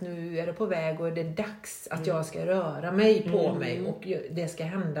känner att nu är det på väg och det är dags att jag ska röra mig på mig och det ska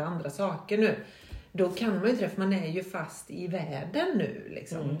hända andra saker nu, då kan man ju inte, för man är ju fast i världen nu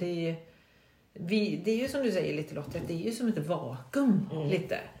liksom. Det är ju som du säger lite, Lotta, det är ju som ett vakuum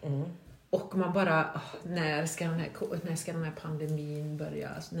lite. Och man bara, när ska den här pandemin börja?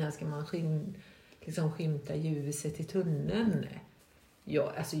 När ska man skymta ljuset i tunneln?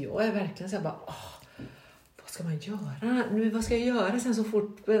 Jag är verkligen så här bara, vad ska man göra? Vad ska jag göra sen så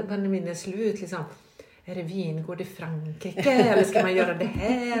fort pandemin är slut? Liksom? Är det vingård i Frankrike? Eller ska man göra det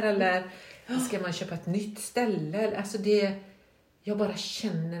här? Eller ska man köpa ett nytt ställe? Alltså jag bara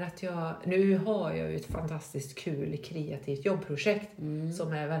känner att nu har jag ju ett fantastiskt kul kreativt jobbprojekt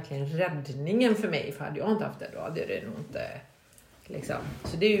som är verkligen räddningen för mig. För hade jag inte haft det, då hade det nog inte liksom.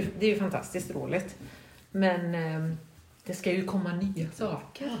 Så det är ju fantastiskt roligt. Men det ska ju komma nya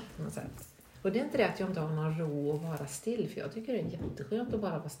saker på något sätt. Och det är inte det att jag inte har någon ro att vara still. För jag tycker det är jätteskönt att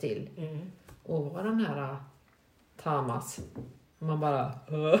bara vara still. Och vara den här tamas. Man bara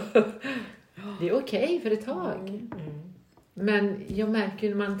det är okej för ett tag. Men jag märker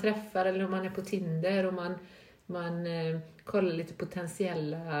när man träffar, eller om man är på Tinder och man kollar lite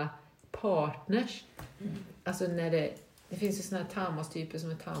potentiella partners. Alltså när det finns ju såna här tamas-typer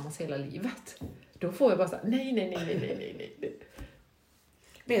som är tamas hela livet. Då får jag bara säga nej.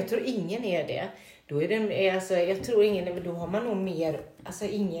 Men jag tror ingen är det. Då är det alltså, jag tror ingen är, då har man nog mer, alltså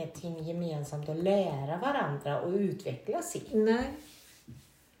ingenting gemensamt att lära varandra och utveckla sig. Nej.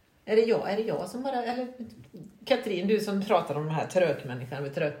 Är det jag som bara, eller Katrin, du som pratar om de här trökmänniskan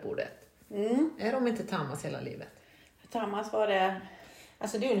med trökbordet. Är de inte tamas hela livet? Tamas var det.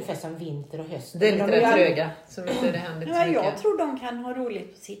 Alltså det är ungefär som vinter och höst. Det är lite tröga, som inte det händer så mycket. Jag tror de kan ha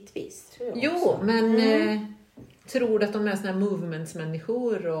roligt på sitt vis. Jo, men tror du att de är såna här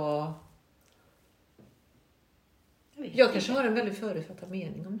movementsmänniskor och... Jag kanske har en väldigt förutfattad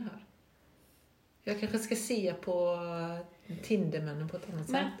mening om det här. Jag kanske ska se på Tindermännen på ett annat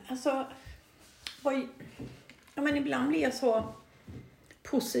sätt. Men alltså, men ibland blir jag så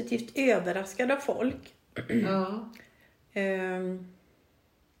positivt överraskad av folk. Ja.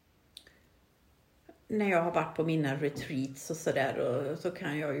 När jag har varit på mina retreats och sådär, och så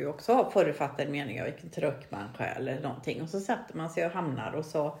kan jag ju också ha förutfattad mening av vilken trökmänniska eller någonting. Och så sätter man sig och hamnar, och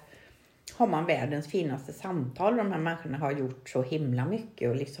så har man världens finaste samtal. De här människorna har gjort så himla mycket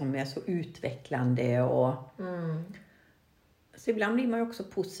och liksom är så utvecklande. Och så ibland blir man ju också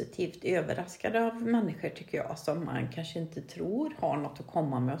positivt överraskad av människor, tycker jag, som man kanske inte tror har något att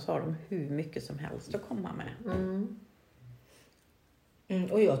komma med, och så har de hur mycket som helst att komma med.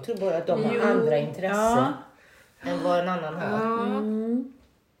 Och jag tror bara att de har andra intressen än vad en annan har.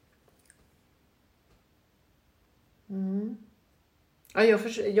 Ja, jag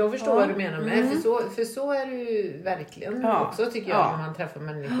förstår vad du menar med. För så är det ju verkligen också, tycker jag, när man träffar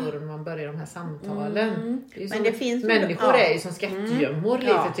människor och man börjar de här samtalen. Men det finns människor är ju som skattgömmor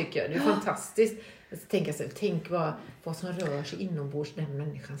lite, tycker jag. Det är fantastiskt. Tänk vad som rör sig inombords den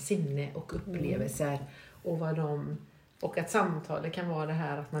människans sinne och upplevelser. Och att samtalet kan vara det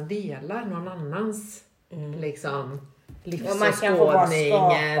här att man delar någon annans liksom livsåskådning.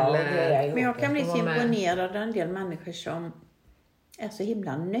 Men jag kan bli så imponerad av en del människor som är så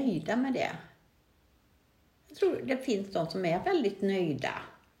himla nöjda med det. Jag tror det finns de som är väldigt nöjda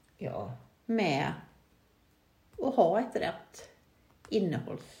med att ha ett rätt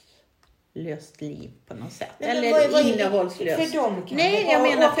innehållslöst liv på något sätt. Eller innehållslöst. För dem kan jag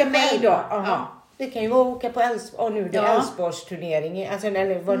menar för mig då. Det kan ju vara att åka på Älvsborgsturnering, alltså,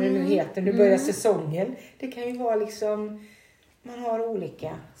 eller vad det nu heter, nu börjar säsongen. Det kan ju vara liksom, man har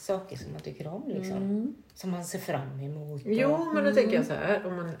olika saker som man tycker om liksom, som man ser fram emot. Jo, men då tänker jag så här,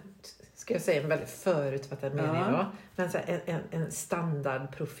 om man ska jag säga en väldigt förutfattad mening då, men så här, en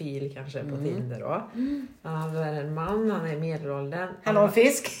standardprofil kanske på Tinder då. Han är en man, han är medelåldern. Han har en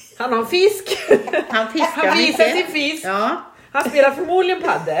fisk. Han visar sin fisk. Ja. Han spelar förmodligen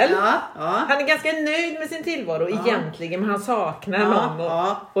paddel. Han är ganska nöjd med sin tillvaro egentligen, men han saknar någon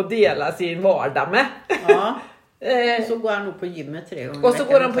att dela sin vardag med. Så går han nog på gymmet 3 gånger. Och så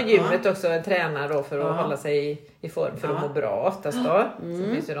går han på gymmet också och tränar då för att hålla sig i form för att må bra oftast då.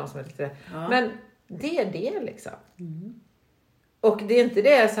 Så finns ju de som är lite... Men det är det liksom. Och det är inte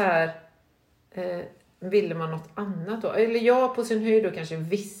det så här... Ville man något annat då? Eller jag på sin höjd då kanske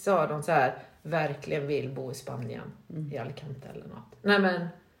vissa av dem så här verkligen vill bo i Spanien. I Alicante eller något. Nej men...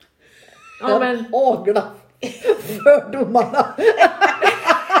 Ja men... Ågla fördomarna.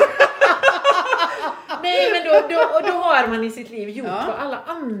 Nej, men då har man i sitt liv gjort vad alla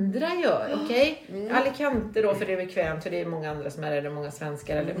andra gör, okej? Alicante då, för det är bekvämt, för det är många andra som är där, det är många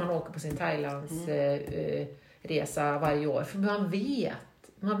svenskar, eller man åker på sin Thailands resa varje år, för man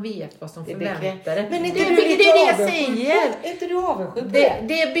vet vad som förväntar det. Men det är det jag säger. Är inte du avundsjuk på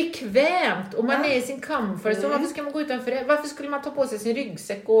det är bekvämt och man är i sin comfort, så varför ska man gå utanför det? Varför skulle man ta på sig sin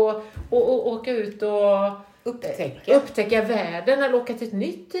ryggsäck och åka ut och upptäcka världen eller åka till ett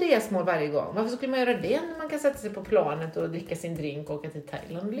nytt resmål varje gång? Varför skulle man göra det när man kan sätta sig på planet och dricka sin drink och åka till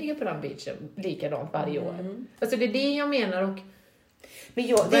Thailand och ligga på den beachen likadant varje år? Alltså det är det jag menar. Och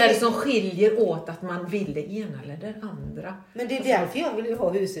vad är det som skiljer åt att man vill det ena eller det andra? Men det är därför jag vill ha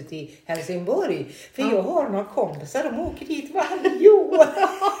huset i Helsingborg. För jag har några kompisar, de åker dit varje år.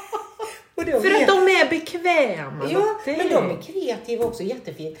 För att de är bekväma. Ja, men de är kreativa också,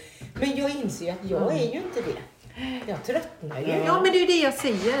 jättefint. Men jag inser ju att jag är ju inte det. Jag tröttnar ju. Ja, men det är det jag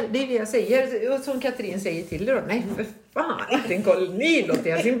säger. Det är det jag säger. Och som Katrin säger till dig då. Nej, för fan. Inte en kolonilåt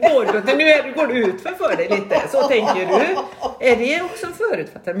i Helsingborg. Nu går du ut för dig lite. Så tänker du. Är det också en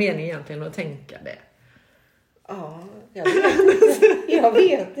förutfattad mening egentligen att tänka det? Ja, jag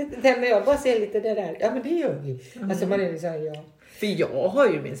vet inte. Men jag bara ser lite det där. Ja, men det gör vi. Alltså man är liksom, För jag har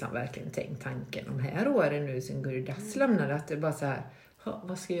ju minsann verkligen tänkt tanken de här åren nu sen Guridas lämnade, att det bara så här,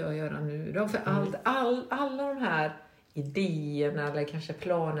 vad ska jag göra nu då? För alla de här idéerna eller kanske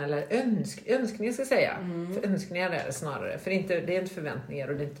planer eller önskningar ska jag säga. För önskningar är det snarare. För det är inte förväntningar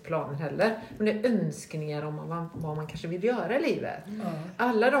och det är inte planer heller. Men det är önskningar om vad man kanske vill göra i livet.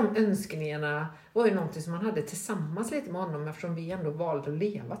 Alla de önskningarna var ju någonting som man hade tillsammans lite med honom, eftersom vi ändå valde att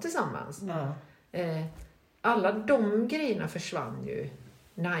leva tillsammans. Alla de grejerna försvann ju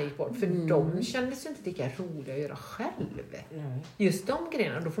när jag gick bort. För de kändes ju inte lika roliga att göra själv. Just de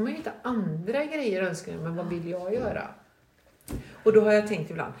grejerna. Då får man ju inte andra grejer önskningar. Men vad vill jag göra? Och då har jag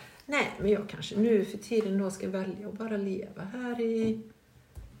tänkt ibland. Nej, men jag kanske nu för tiden då ska välja att bara leva här i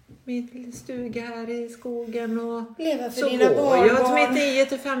min lilla stuga här i skogen. Och leva för så dina går jag till mitt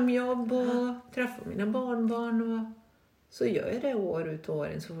 9-5 jobb och träffar mina barnbarn och... Så gör jag det år ut och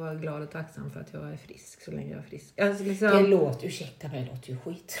år in, så var jag glad och tacksam för att jag är frisk så länge jag är frisk. Alltså liksom... Det låter ju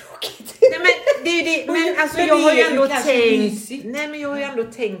skittråkigt. Nej, men det är ju det. Men alltså jag har ju ändå tänkt... Nej, men jag har ju ändå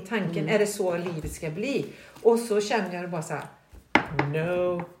tänkt tanken, är det så livet ska bli? Och så känner jag det bara så här,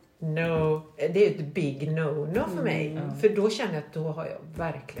 no. Det är ett big no för mig. För då känner jag att då har jag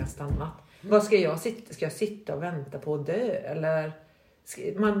verkligen stannat. Vad ska jag sitta? Ska jag sitta och vänta på att dö? Eller...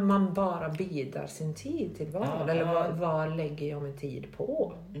 Man bara bidrar sin tid till vad? Eller vad lägger jag min tid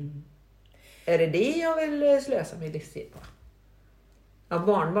på? Är det jag vill slösa min livstid på? Ja,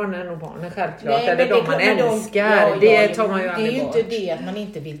 barnbarn är nog barnen självklart. Eller de man älskar. Det tar man ju aldrig bort. Det är ju inte det att man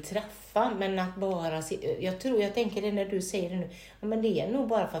inte vill träffa. Men att bara... Jag tänker det när du säger det nu. Ja, men det är nog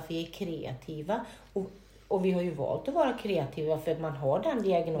bara för att vi är kreativa. Och vi har ju valt att vara kreativa för att man har den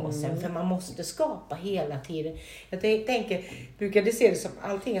diagnosen. För man måste skapa hela tiden. Jag brukade se det som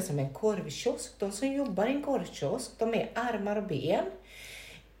allting är som en korvkiosk. De som jobbar i en korvkiosk, de är armar och ben.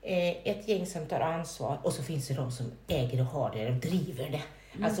 Ett gäng som tar ansvar. Och så finns det de som äger och har det och driver det.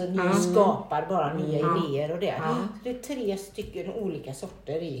 Alltså ni skapar bara nya idéer och det. Så det är 3 stycken olika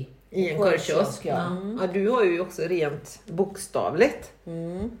sorter i en korvkiosk. Ja, du har ju också rent bokstavligt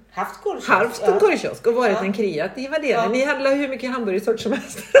haft korvkiosk och varit en kreativa del. Ja. Ni handlar hur mycket hamburgersort som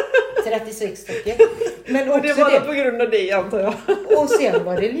helst. 36 stycken. Men och det var på grund av det, antar jag. Och sen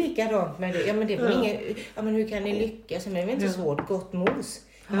var det likadant med det. Ja, men det var men hur kan ni lyckas? Men det är väl inte svårt, gott mos.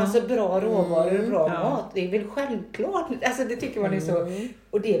 Alltså bra råvaror och bra mat. Det är väl självklart. Alltså det tycker man är så.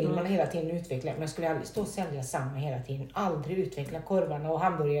 Och det vill man hela tiden utveckla. Men jag skulle aldrig stå och sälja samma hela tiden. Aldrig utveckla korvarna och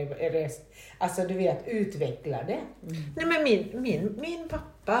hamburgare. Alltså du vet, utveckla det. Nej, men min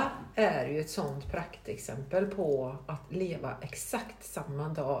pappa är ju ett sånt praktexempel på att leva exakt samma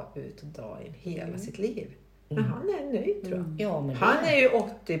dag ut och dag in hela sitt liv. Men han är nöjd, tror jag. Ja, men han är ju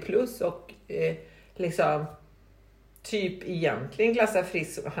 80 plus och liksom... typ egentligen klassar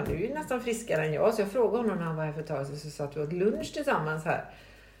frisk. Han är ju nästan friskare än jag. Så jag frågade honom när han var här för ett tag. Så satt vi åt lunch tillsammans här.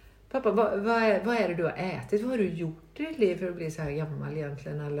 Pappa, vad är det du har ätit? Vad har du gjort i ditt liv för att bli så här gammal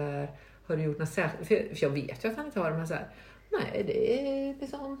egentligen? Eller har du gjort något särskilt? För jag vet ju att han inte har det. Men så här, nej, det är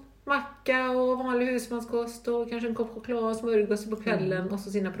liksom macka och vanlig husmanskost. Och kanske en kopp choklad och smörgås på kvällen. Och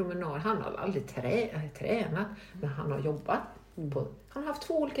så sina promenader. Han har aldrig tränat. Men han har jobbat. Han har haft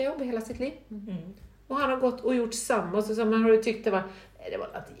 2 olika jobb i hela sitt liv. Och han har gått och gjort samma. Och så man har ju tyckt det var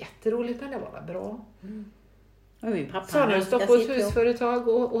inte jätteroligt, men det var bra. Så han har stått på ett husföretag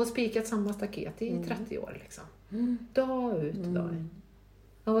och spikat samma staket i 30 år. Liksom. Dag ut, dag in.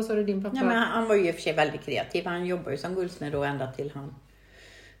 Och vad sa du, din pappa? Ja, men han var ju i och för sig väldigt kreativ. Han jobbade ju som guldsmed då ända till han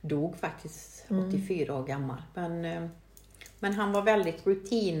dog faktiskt 84 år gammal. Men han var väldigt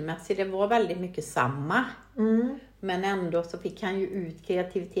rutinmässig. Det var väldigt mycket samma. Men ändå så fick han ju ut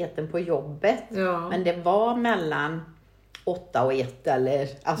kreativiteten på jobbet. Ja. Men det var mellan 8 och 1.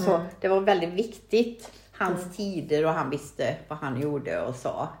 Alltså, det var väldigt viktigt. Hans tider och han visste vad han gjorde och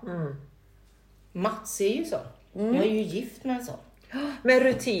sa. Mats är ju så. Jag är ju gift med en sån. Men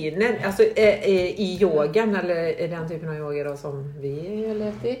rutiner, alltså i yogan eller den typen av yoga då, som vi har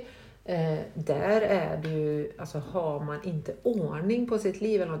levt i. Där är det ju, alltså har man inte ordning på sitt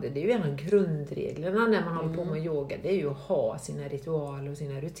liv eller något, det är ju en av grundreglerna när man håller på med yoga, det är ju att ha sina ritualer och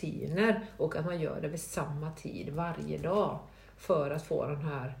sina rutiner och att man gör det vid samma tid varje dag för att få den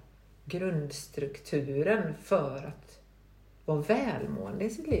här grundstrukturen för att vara välmående i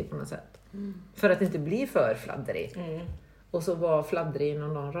sitt liv på något sätt. För att inte bli för fladdrig. Och så vara fladdrig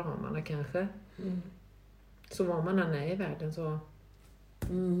inom de ramarna kanske. Så var man än är i världen så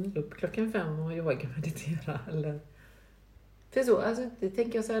upp 5:00 och yoga, meditera eller för så, alltså det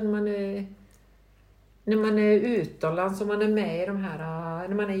tänker jag så här, när man är utomlands och man är med i de här,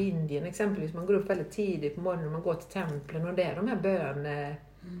 när man är i Indien exempelvis, man går upp väldigt tidigt på morgonen, man går till templen och det är de här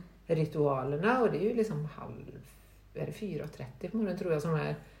böneritualerna och det är ju liksom 4:30 på morgonen tror jag som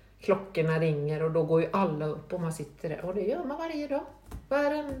här klockorna ringer och då går ju alla upp och man sitter där och det gör man varje dag,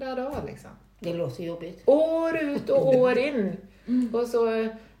 varenda dag liksom. Det låter jobbigt. År ut och år in. Och så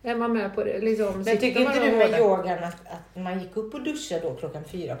är man med på det. Liksom, men tycker inte du med yogan att man gick upp och duschade då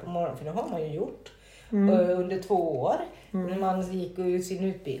 4:00 på morgonen? För det har man ju gjort under 2 år. När man gick ut sin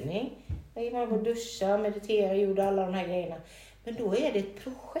utbildning. Då gick man på duscha, meditera, gjorde alla de här grejerna. Men då är det ett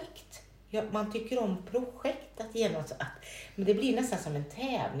projekt. Ja, man tycker om projekt att genomföra. Men det blir nästan som en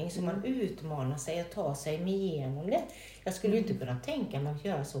tävling. Så man utmanar sig att ta sig igenom det. Jag skulle ju inte kunna tänka mig att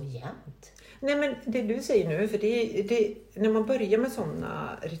göra så jämt. Nej, men det du säger nu, för det när man börjar med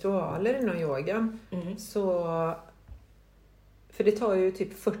sådana ritualer inom yogan så, för det tar ju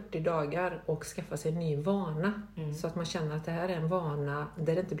typ 40 dagar att skaffa sig en ny vana så att man känner att det här är en vana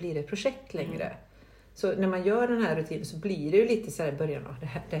där det inte blir ett projekt längre. Så när man gör den här rutinen så blir det ju lite så här i början av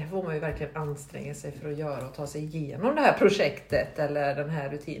det här får man ju verkligen anstränga sig för att göra och ta sig igenom det här projektet eller den här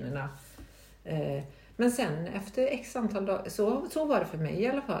rutinerna. Men sen efter x antal dagar, så var det för mig i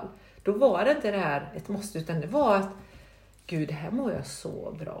alla fall. Då var det inte det här ett måste, utan det var att gud, det här mår jag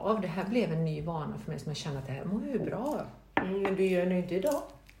så bra av. Det här blev en ny vana för mig som jag känner att det här mår jag ju bra av. Men du gör det inte idag?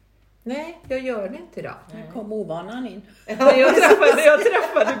 Nej, jag gör det inte idag. Här kom ovanan in. Jag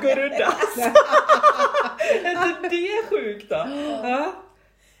träffade Guruddas. Är inte det sjukt då?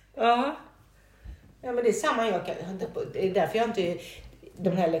 Ja, men det är samma det är därför jag inte... de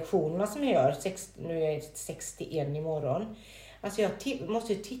här lektionerna som jag gör, nu är jag 61 imorgon. Alltså jag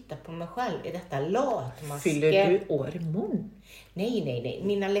måste ju titta på mig själv. Är detta latmasker? Fyller du år imorgon? Nej.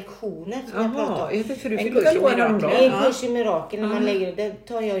 Mina lektioner som jag pratar om. Jag vet, för du fyller väl år imorgon? En kurs i mirakel. När man lägger det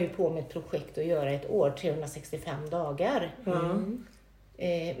tar jag ju på mig ett projekt att göra ett år, 365 dagar.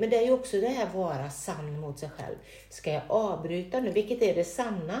 Men det är ju också det här vara sann mot sig själv. Ska jag avbryta nu? Vilket är det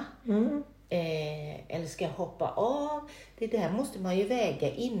sanna? Eller ska jag hoppa av? Det där måste man ju väga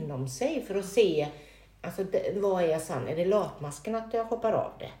inom sig för att se. Alltså, vad är jag sann? Är det latmasken att jag hoppar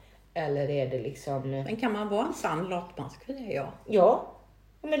av det? Eller är det liksom... Men kan man vara en sann latmask för det, ja? Ja,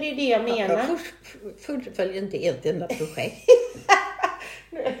 men det är det jag menar. Jag fullföljer inte ett enda projekt.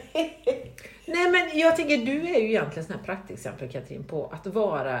 Nej, men jag tänker, du är ju egentligen sån här praktexempel, Katrin, på att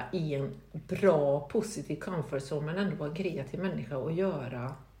vara i en bra, positiv comfort zone, men ändå vara en kreativ människa och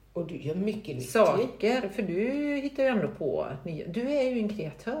göra... Och du gör mycket saker, för du hittar ju ändå på nya... Du är ju en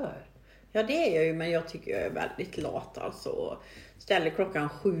kreatör. Ja, det är jag ju, men jag tycker jag är väldigt lat. Alltså, ställer klockan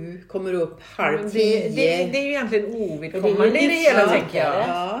 7, kommer upp 9:30. Det är ju egentligen ovidkommande i det hela, tänker jag.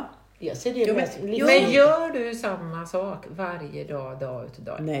 Ja. Jag ser det men gör du samma sak varje dag, dag ut och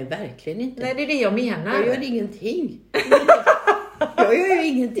dag? Nej, verkligen inte. Nej, det är det jag menar. Jag gör ingenting. Jag gör ju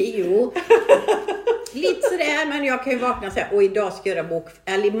ingenting, jo. Lite sådär, men jag kan ju vakna och säga, och idag ska jag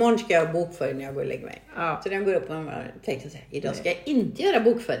göra imorgon ska jag göra bokföring när jag går och lägger mig. Ja. Så när jag går upp och tänker så här, idag ska jag inte göra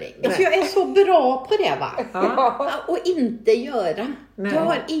bokföring. Alltså jag är så bra på det, va? Ja. Och inte göra.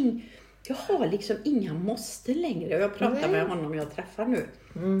 Jag har liksom inga måste längre. Jag pratar med honom jag träffar nu.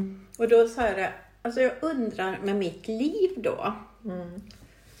 Och då sa jag det, alltså jag undrar med mitt liv då.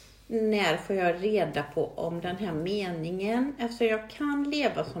 När får jag reda på om den här meningen, alltså jag kan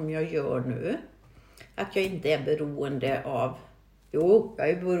leva som jag gör nu. Att jag inte är beroende av, jag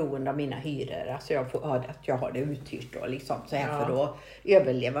är beroende av mina hyror. Alltså att jag har det uthyrt då, liksom så här för att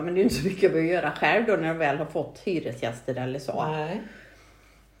överleva. Men det är inte så mycket jag behöver göra själv då när jag väl har fått hyresgäster eller så. Nej.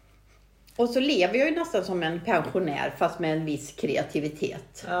 Och så lever jag ju nästan som en pensionär fast med en viss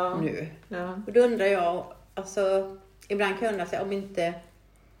kreativitet nu. Ja. Och då undrar jag, alltså ibland kan jag undra sig om inte,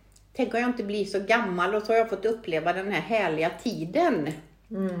 tänk om jag inte blir så gammal och så har jag fått uppleva den här härliga tiden.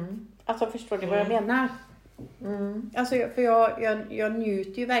 Alltså förstår du vad jag menar? Alltså för jag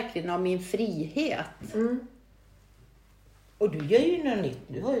njuter ju verkligen av min frihet. Och du gör ju något nytt.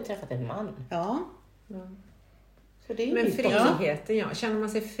 Du har ju träffat en man. Ja. Så det är ju men friheten, känner man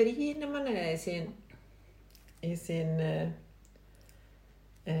sig fri när man är i sin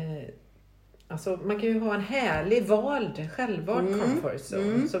alltså man kan ju ha en härlig självvald comfort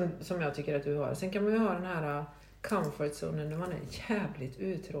zone som jag tycker att du har. Sen kan man ju ha den här comfort zone när man är jävligt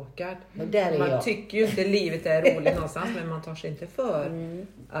uttråkad. Man tycker ju inte livet är roligt någonstans, men man tar sig inte för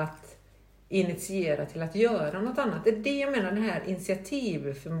att initiera till att göra något annat. Det är det jag menar, den här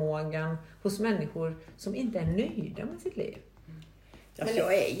initiativförmågan hos människor som inte är nöjda med sitt liv. Alltså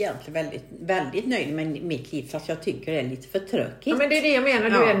jag är egentligen väldigt, väldigt nöjd med mitt liv, fast jag tycker det är lite för tråkigt. Ja, men det är det jag menar,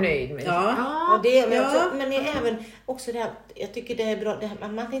 du är nöjd med. Och det, men det är även också det här, jag tycker det är bra, det här,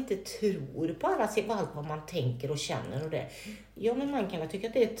 man inte tror på allt vad man tänker och känner och det. Ja, men man kan tycka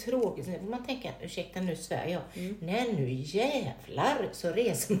att det är tråkigt. Man tänker, ursäkta nu svär jag. Nej, nu jävlar så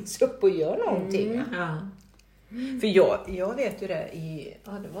reser man sig upp och gör någonting. För jag vet ju det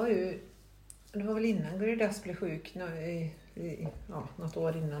det var väl innan Guridas blev sjuk, något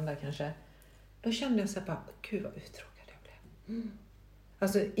år innan där kanske. Då kände jag så här bara, gud vad uttråkad jag blev.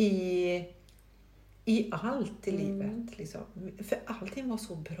 Alltså i allt i livet liksom. För allting var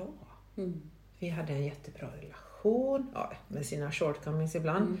så bra. Vi hade en jättebra relation, med sina shortcomings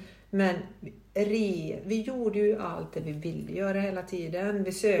ibland. Men vi gjorde ju allt det vi ville göra hela tiden.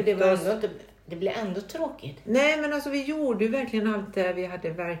 Vi sökte det blev ändå tråkigt. Nej, men alltså vi gjorde ju verkligen allt det. Vi hade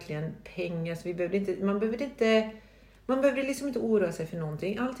verkligen pengar. Så man behövde liksom inte oroa sig för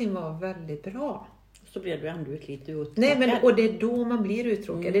någonting. Allting var väldigt bra. Så blev du ändå lite uttråkad. Nej, och det är då man blir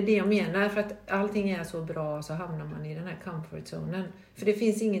uttråkad. Det är det jag menar. För att allting är så bra så hamnar man i den här comfort zonen. För det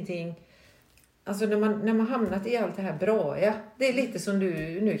finns ingenting... Alltså när man hamnat i allt det här bra, det är lite som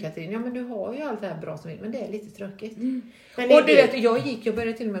du nu, Katrin. Ja, men du har ju allt det här bra som men det är lite tråkigt. Och du vet, jag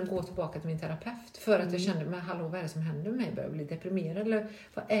började till och med gå tillbaka till min terapeut för att jag kände, men hallå, vad är det som händer med mig? Jag börjar bli deprimerad, eller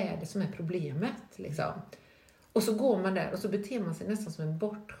vad är det som är problemet liksom? Och så går man där och så beter man sig nästan som en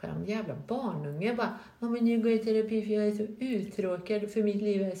bortskämd jävla barnunge. Jag bara, men nu går jag i terapi för jag är så uttråkad för mitt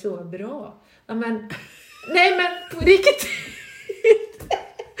liv är så bra. Ja, men, nej men på riktigt.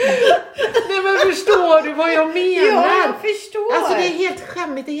 Nej, Nej, men förstår du vad jag menar? Ja, jag förstår. Alltså det är helt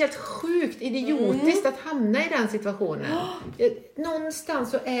skämmigt, det är helt sjukt idiotiskt att hamna i den situationen.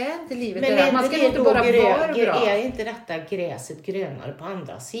 Någonstans så är inte livet men där. Man ska inte bara vara bra. Är inte detta gräset grönare på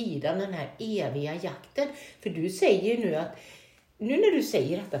andra sidan, den här eviga jakten? För du säger ju nu att, nu när du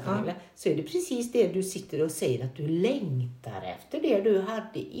säger detta Pernilla, så är det precis det du sitter och säger, att du längtar efter det du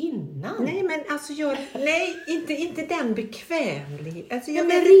hade innan. Nej, men alltså inte den bekvämlighet. Alltså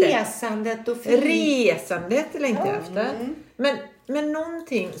men resandet och resandet längtar jag efter. Men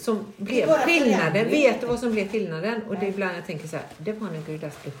någonting som blev skillnaden, vet du vad som blev skillnaden? Och det är ibland jag tänker så här, det var när Gud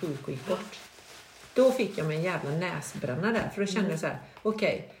blev sjuk och gick bort. Då fick jag mig en jävla näsbränna där, för då kände jag så här,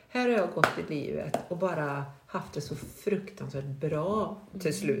 okej, här har jag gått i livet och bara haft det så fruktansvärt bra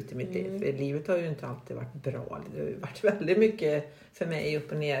till slut i mitt liv. För livet har ju inte alltid varit bra. Det har ju varit väldigt mycket för mig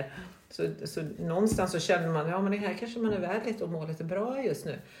upp och ner. Så någonstans så känner man, ja men det här kanske man är värd lite och mår lite bra just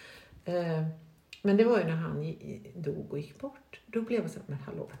nu. Men det var ju när han dog och gick bort. Då blev jag så här, men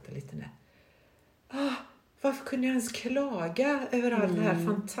hallå, vänta lite nu. Varför kunde jag ens klaga över allt det här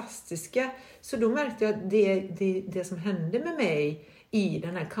fantastiska? Så då märkte jag att det som hände med mig i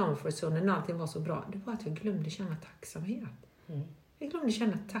den här comfort zonen när allting var så bra, det var att jag glömde känna tacksamhet. Jag glömde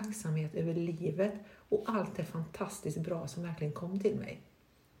känna tacksamhet över livet och allt det fantastiskt bra som verkligen kom till mig.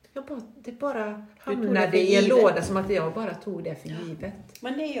 Det bara hamnade i en låda som att jag bara tog det för givet.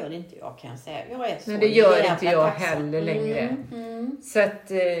 Men det gör inte jag, kan jag säga. Nej, det gör inte jag heller längre. Så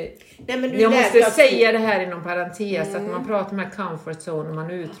att jag måste säga det här inom parentes, att när man pratar med comfort zone och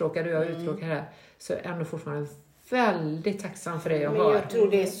man är uttråkad och jag är uttråkad här, så är jag ändå fortfarande väldigt tacksam för det jag har. Men jag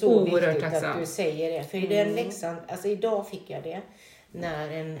tror det är så oerhört viktigt tacksam att du säger det. För i den läxan, alltså idag fick jag det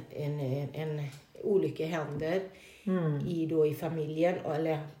när en olycka händer i familjen,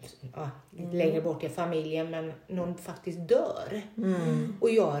 eller lite längre bort i familjen, men någon faktiskt dör. Och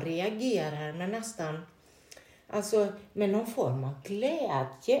jag reagerar med nästan, alltså med någon form av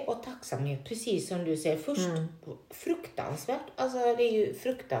glädje och tacksamhet, precis som du säger. Först fruktansvärt, alltså det är ju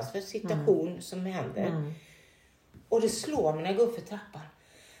fruktansvärd situation som händer. Och det slår mig när jag går upp för trappan.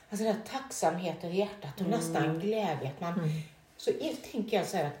 Alltså den här tacksamheten i hjärtat och nästan glädje. Så tänker jag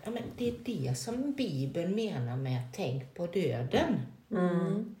så här att men det är det som Bibeln menar med tänk på döden.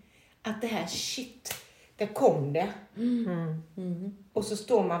 Att det här där kom det. Och så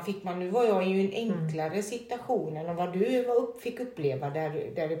står man, nu var jag i en enklare situation än vad du fick uppleva.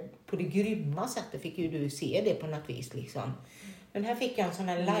 Där på det grymma sättet fick ju du se det på något vis liksom. Men här fick jag en sån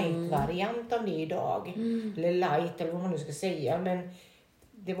här light-variant av det idag. Eller light, eller vad man nu ska säga. Men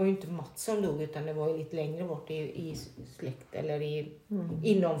det var ju inte Mats som dog, utan det var ju lite längre bort i släkt eller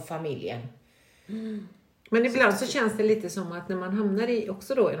inom familjen. Men ibland så känns det lite som att när man hamnar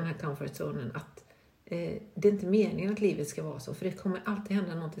också då i den här comfort zonen, att det är inte meningen att livet ska vara så. För det kommer alltid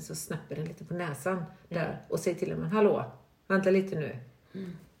hända någonting som snäpper en lite på näsan där och säger till en, men hallå, vänta lite nu.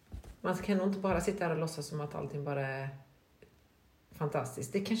 Man kan nog inte bara sitta här och låtsas som att allting bara är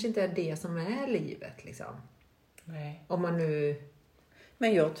fantastiskt. Det kanske inte är det som är livet liksom. Nej. Om man nu...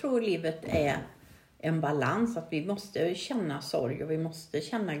 Men jag tror livet är en balans. Att vi måste känna sorg och vi måste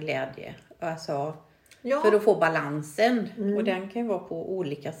känna glädje. Alltså, för att få balansen. Och den kan ju vara på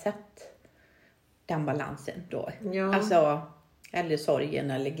olika sätt. Den balansen då. Ja. Alltså, eller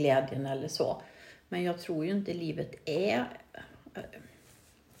sorgen eller glädjen eller så. Men jag tror ju inte livet är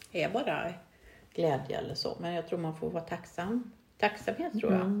bara glädje eller så. Men jag tror man får vara tacksam. Tacksamhet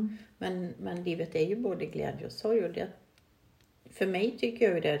tror jag. Men livet är ju både glädje och sorg. Och det, för mig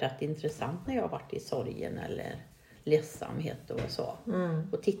tycker jag det är rätt intressant när jag har varit i sorgen eller ledsamhet och så.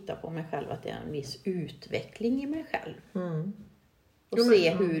 Och titta på mig själv, att det är en viss utveckling i mig själv. Och se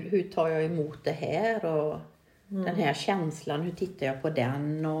hur tar jag emot det här och den här känslan, hur tittar jag på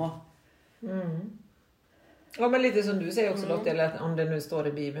den och... Ja, men lite som du säger också Lotte, eller om det nu står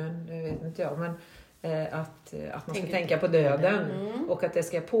i Bibeln, det vet inte jag, men att man ska tänka på döden och att det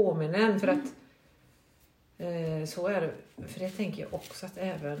ska påminna en, för att så är det, för det tänker jag också att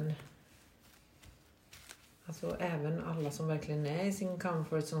även alla som verkligen är i sin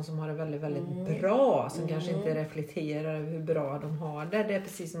comfort zone, som har det väldigt, väldigt bra, som kanske inte reflekterar över hur bra de har det. Det är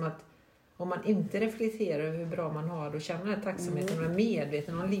precis som att om man inte reflekterar över hur bra man har det och känner den tacksamheten och är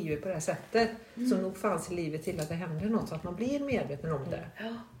medveten om livet på det här sättet, så nog fanns i livet till att det händer något, så att man blir medveten om det.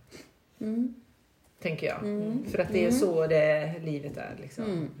 Tänker jag. För att det är så det livet är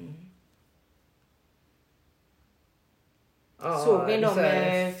liksom. Ja, såg ni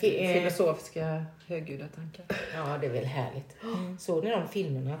de filosofiska högljudda tankar. Ja, det är väl härligt. Såg ni de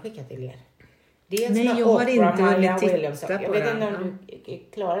filmerna jag skickat till er? Dels Nej, med jag har Oprah, inte Marianne hunnit Williamson. titta Jag på vet inte den. om du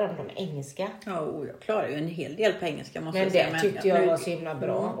klarar dem på engelska. Ja, jag klarar ju en hel del på engelska måste Men jag säga. det tyckte jag var så himla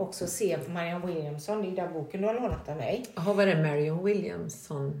bra. Också se på Marianne Williamson i den boken du har lånat av mig. Jaha, vad är det? Marion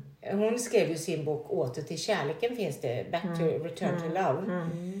Williamson? Hon skrev ju sin bok Åter till kärleken finns det. Back to Return to Love.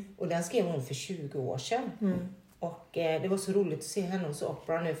 Och den skrev hon för 20 år sedan. Och det var så roligt att se henne hos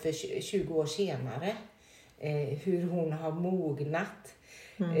Oprah nu för 20 år senare. Hur hon har mognat.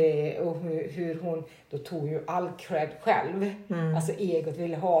 Och hur hon då tog ju all cred själv. Alltså egot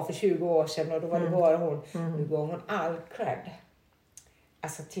ville ha för 20 år sedan och då var det bara hon. Nu gav hon all cred.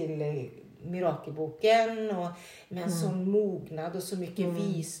 Alltså till Mirakelboken och med en sån mognad och så mycket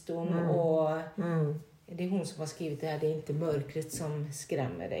visdom och det är hon som har skrivit det här. Det är inte mörkret som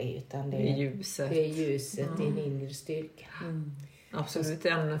skrämmer dig utan det är ljuset. Det är ljuset, det är din inre styrka. Absolut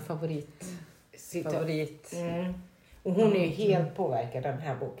en favorit. Och hon är ju helt påverkad av den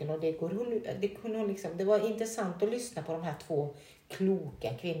här boken och det var intressant att lyssna på de här två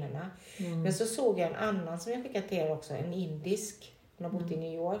kloka kvinnorna. Men så såg jag en annan som jag skickade till er också, en indisk. Hon har bott i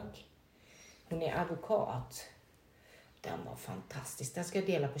New York. Hon är advokat. Den var fantastisk. Den ska jag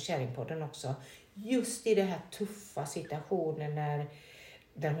dela på Kärringpodden också. Just i det här tuffa situationen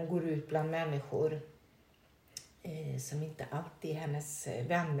där hon går ut bland människor som inte alltid är hennes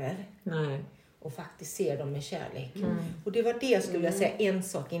vänner. Nej. Och faktiskt ser dem med kärlek. Och det var det jag skulle säga en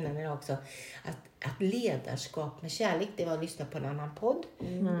sak innan idag också. Att ledarskap med kärlek, det var att lyssna på en annan podd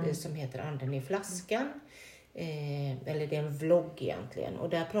som heter Anden i flaskan. Eller det är en vlogg egentligen. Och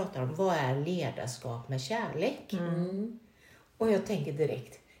där pratar de vad är ledarskap med kärlek. Och jag tänker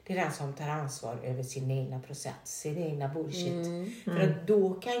direkt, det är den som tar ansvar över sin egna process, sin egna bullshit. För att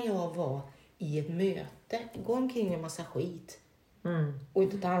då kan jag vara i ett möte, gå omkring en massa skit. Och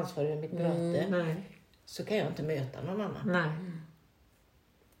inte ta ansvar över mitt möte. Så kan jag inte möta någon annan. Nej.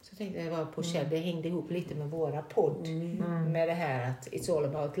 Så tänkte jag var på det hängde ihop lite med våra podd. Med det här att it's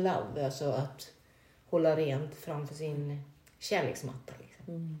all about love. Alltså att hålla rent framför sin kärleksmatta.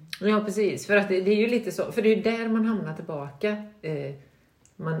 Liksom. Ja, precis. För att det är ju lite så. För det är ju där man hamnar tillbaka.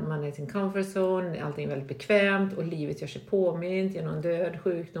 Man är i sin comfort zone. Allting är väldigt bekvämt. Och livet gör sig påmint genom död,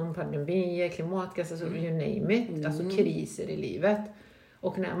 sjukdom, pandemier, klimatgas. Alltså you name it. Alltså kriser i livet.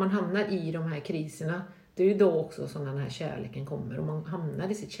 Och när man hamnar i de här kriserna. Det är ju då också som den här kärleken kommer. Och man hamnar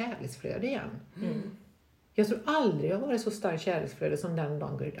i sitt kärleksflöde igen. Jag tror aldrig jag har varit så stark kärleksflöde som den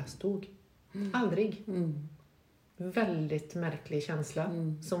dagen Gerda stod. Aldrig. Väldigt märklig känsla.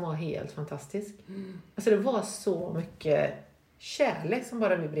 Som var helt fantastisk. Alltså det var så mycket kärlek som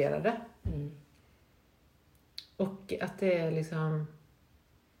bara vibrerade. Och att det är liksom...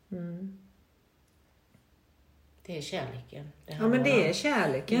 Det är kärleken. Ja, men det är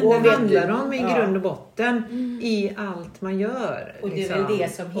kärleken. Det handlar om i grund och botten i allt man gör. Och det är väl det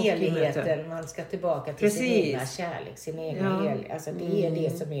som helheten, man ska tillbaka till sin egna kärlek, sin egen helhet. Alltså det är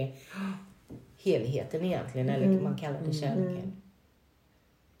det som är helheten egentligen, eller man kallar det kärleken.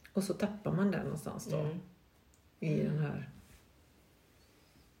 Och så tappar man den någonstans då. I den här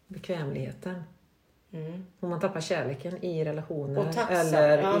bekvämligheten. Om man tappar kärleken i relationer. Och tacksam.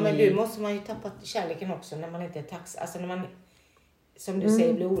 Eller men du måste man ju tappa kärleken också när man inte är tacksam. Alltså när man, som du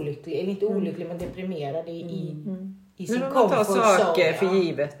säger, blir olycklig. Eller inte olycklig, men deprimerad i sin comfort zone. Man tar saker för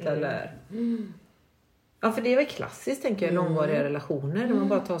givet. Eller... Ja, för det är väl klassiskt, tänker jag, långvariga relationer. Där man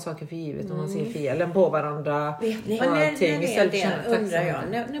bara tar saker för givet och man ser felen på varandra. När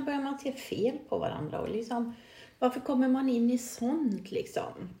börjar man se fel på varandra? Och liksom, varför kommer man in i sånt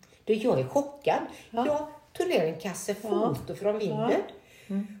liksom? Jag är chockad. Jag tog ner en kasse foto från Linder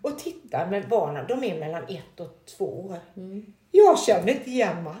och tittar med barnen. De är mellan 1 och 2 år. Jag känner inte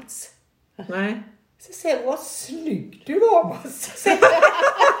igen Mats. Nej. Så säger jag, vad snygg du var Mats.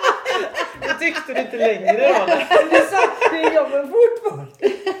 Det tyckte du inte längre då. Det är jag men fortfarande.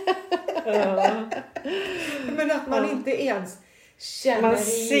 Men att man inte ens känner man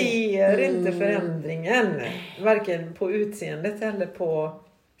ser inte förändringen. Varken på utseendet eller på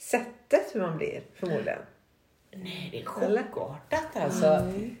sättet hur man blir, förmodligen. Nej, det är chockartat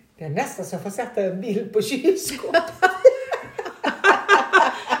alltså. Det är nästan så att jag får sätta en bild på kylskåpet.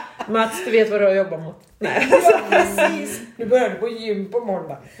 Mats, du vet vad du har jobbat mot. Nej. Ja, precis. Du började på gym på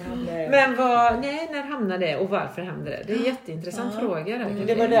måndag. Men när hamnade det och varför hände det? Det är en jätteintressant fråga.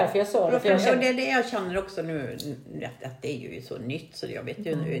 Det var därför jag sa det. Och det är det jag känner också nu, att det är ju så nytt. Så jag vet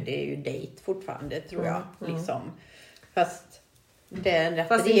ju nu, det är ju dejt fortfarande, tror jag. Liksom. Fast det är en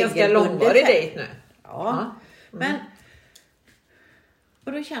ganska långvarig dejt nu. Ja. Men,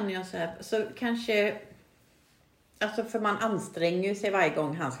 och då känner jag så här, så kanske... Alltså för man anstränger sig varje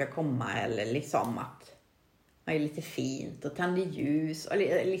gång han ska komma eller liksom att man är lite fint och tänder ljus och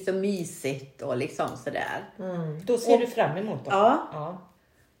liksom mysigt och liksom sådär. Då ser du fram emot det. Ja.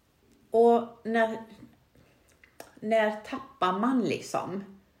 Och när tappar man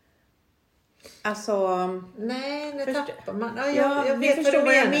liksom? Alltså... Nej, när tappar man... Ja, jag vet vad du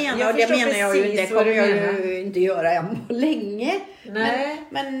menar. Och det menar jag ju, det kommer jag ju inte göra än på länge. Nej,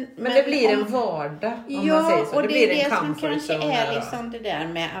 men det blir en vardag om man säger så. Och det blir en som comfort kanske zone är liksom det där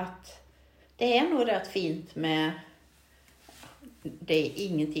med att det är nog rätt fint med... Det är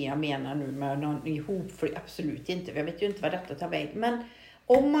ingenting jag menar nu med någon ihopflytt, absolut inte. Jag vet ju inte vad detta tar väg. Men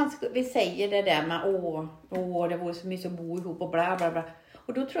om vi säger det där med det vore så mycket att bo ihop och bla bla bla.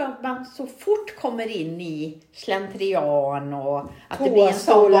 Och då tror jag att man så fort kommer in i slentrian och att det blir en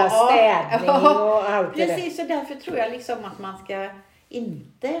sån städning och allt det. Precis, och därför tror jag liksom att man ska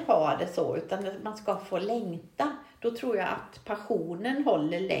inte ha det så, utan att man ska få längta. Då tror jag att passionen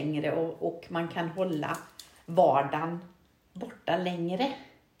håller längre och man kan hålla vardagen borta längre.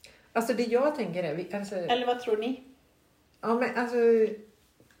 Alltså det jag tänker är... Alltså, eller vad tror ni? Ja, men alltså...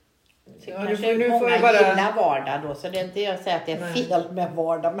 Kanske nu får jag bara gilla vardag då, så det är inte jag säger att det är fel med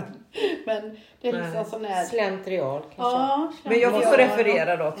vardag, men det är liksom sån här slentrian kanske. Ja, men jag får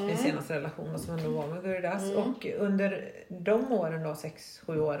referera då till min senaste relation som ändå var med Guridas och under de åren då,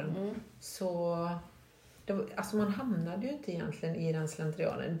 6-7 åren så alltså man hamnade ju inte egentligen i den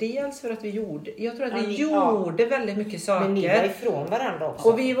slentrianen. Dels för att jag tror att vi gjorde väldigt mycket saker. Men ni var ifrån varandra också.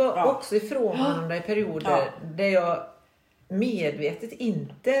 Och vi var också ifrån varandra i perioder där jag medvetet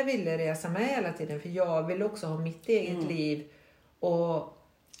inte ville resa med hela tiden. För jag ville också ha mitt eget liv. Och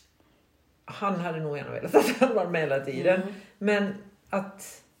han hade nog gärna velat att han var med hela tiden. Men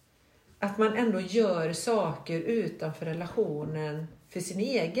att man ändå gör saker utanför relationen för sin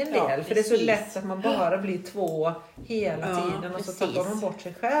egen del. För det är så lätt att man bara blir två hela tiden. Och så tappar man bort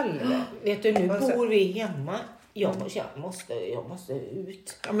sig själv. Vet du, nu bor vi hemma. Jag måste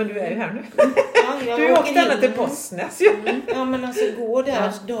ut. Ja, men du är ju här nu. Ja, du åkte ända till Postnäs. Ja, men alltså gå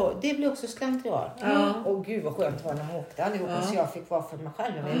där. Då, det blir också slentrian. Och gud vad skönt var när man åkte allihopa. Så jag fick vara för mig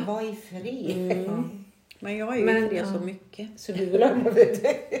själv. Jag var i fred. Men jag är ju i fred så mycket. Så du vill ha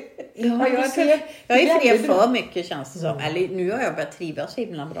det? Ja, jag är i fred för mycket, känns det som. Eller, nu har jag börjat trivas så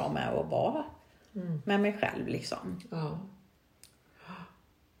himla bra med att vara med mig själv liksom. Ja.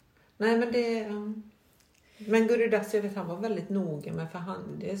 Nej, men det... Men Guridas, jag vet, han var väldigt noga med, för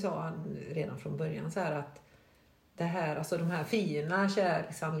det sa han redan från början så här att det här, alltså de här fina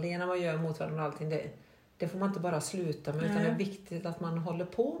kärlekshandlingarna man gör mot varandra och allting, det får man inte bara sluta med, utan det är viktigt att man håller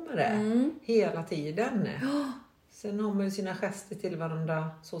på med det hela tiden. Sen har man ju sina gester till varandra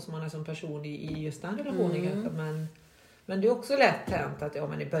så som man är som person i just den relationen kanske, men det är också lätt hänt att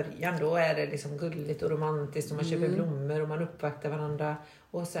men i början då är det liksom gulligt och romantiskt och man köper blommor och man uppvaktar varandra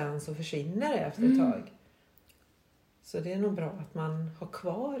och sen så försvinner det efter ett tag. Så det är nog bra att man har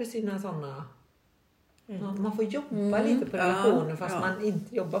kvar sina sådana... Man får jobba lite på relationen fast man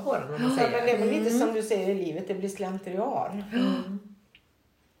inte jobbar på den. Om man säger. Men det är väl lite som du säger i livet, det blir slentrian.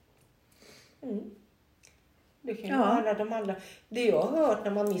 Det kan ju alla de andra. Det jag har hört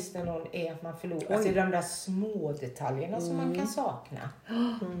när man missar någon är att man förlorar. Alltså de där små detaljerna som man kan sakna.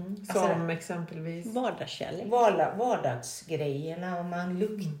 Som exempelvis vardagskärlek. Vardagsgrejerna, och man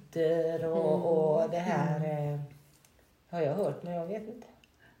lukter och det här har jag hört, men jag vet inte.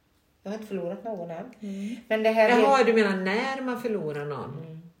 Jag har inte förlorat någon än. Men det här Jaha, du menar när man förlorar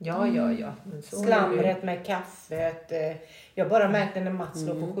någon? Ja. Slamret med kaffet. Jag bara märkte när Mats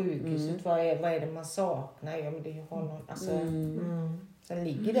låg på sjukhuset. Vad är det man saknar? Ja, men det är honom. Alltså, den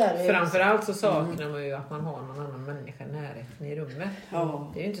ligger där. Framförallt så saknar man ju att man har någon annan människa i närheten i rummet.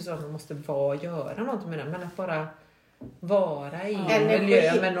 Det är ju inte så att man måste göra något med det. Men att bara vara i en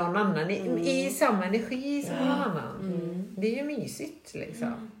miljö med någon annan. I samma energi som någon annan. Det är ju mysigt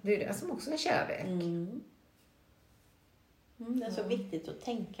liksom. Det är ju det som också är kärlek. Det är så viktigt att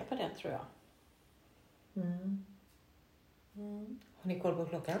tänka på det, tror jag. Har ni koll på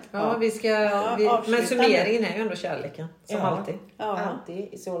klockan? Ja, vi ska... men summeringen är ju ändå kärleken. Som alltid. Alltid.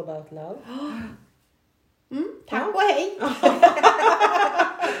 It's all about love. Tack och hej!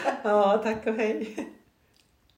 Ja, tack och hej.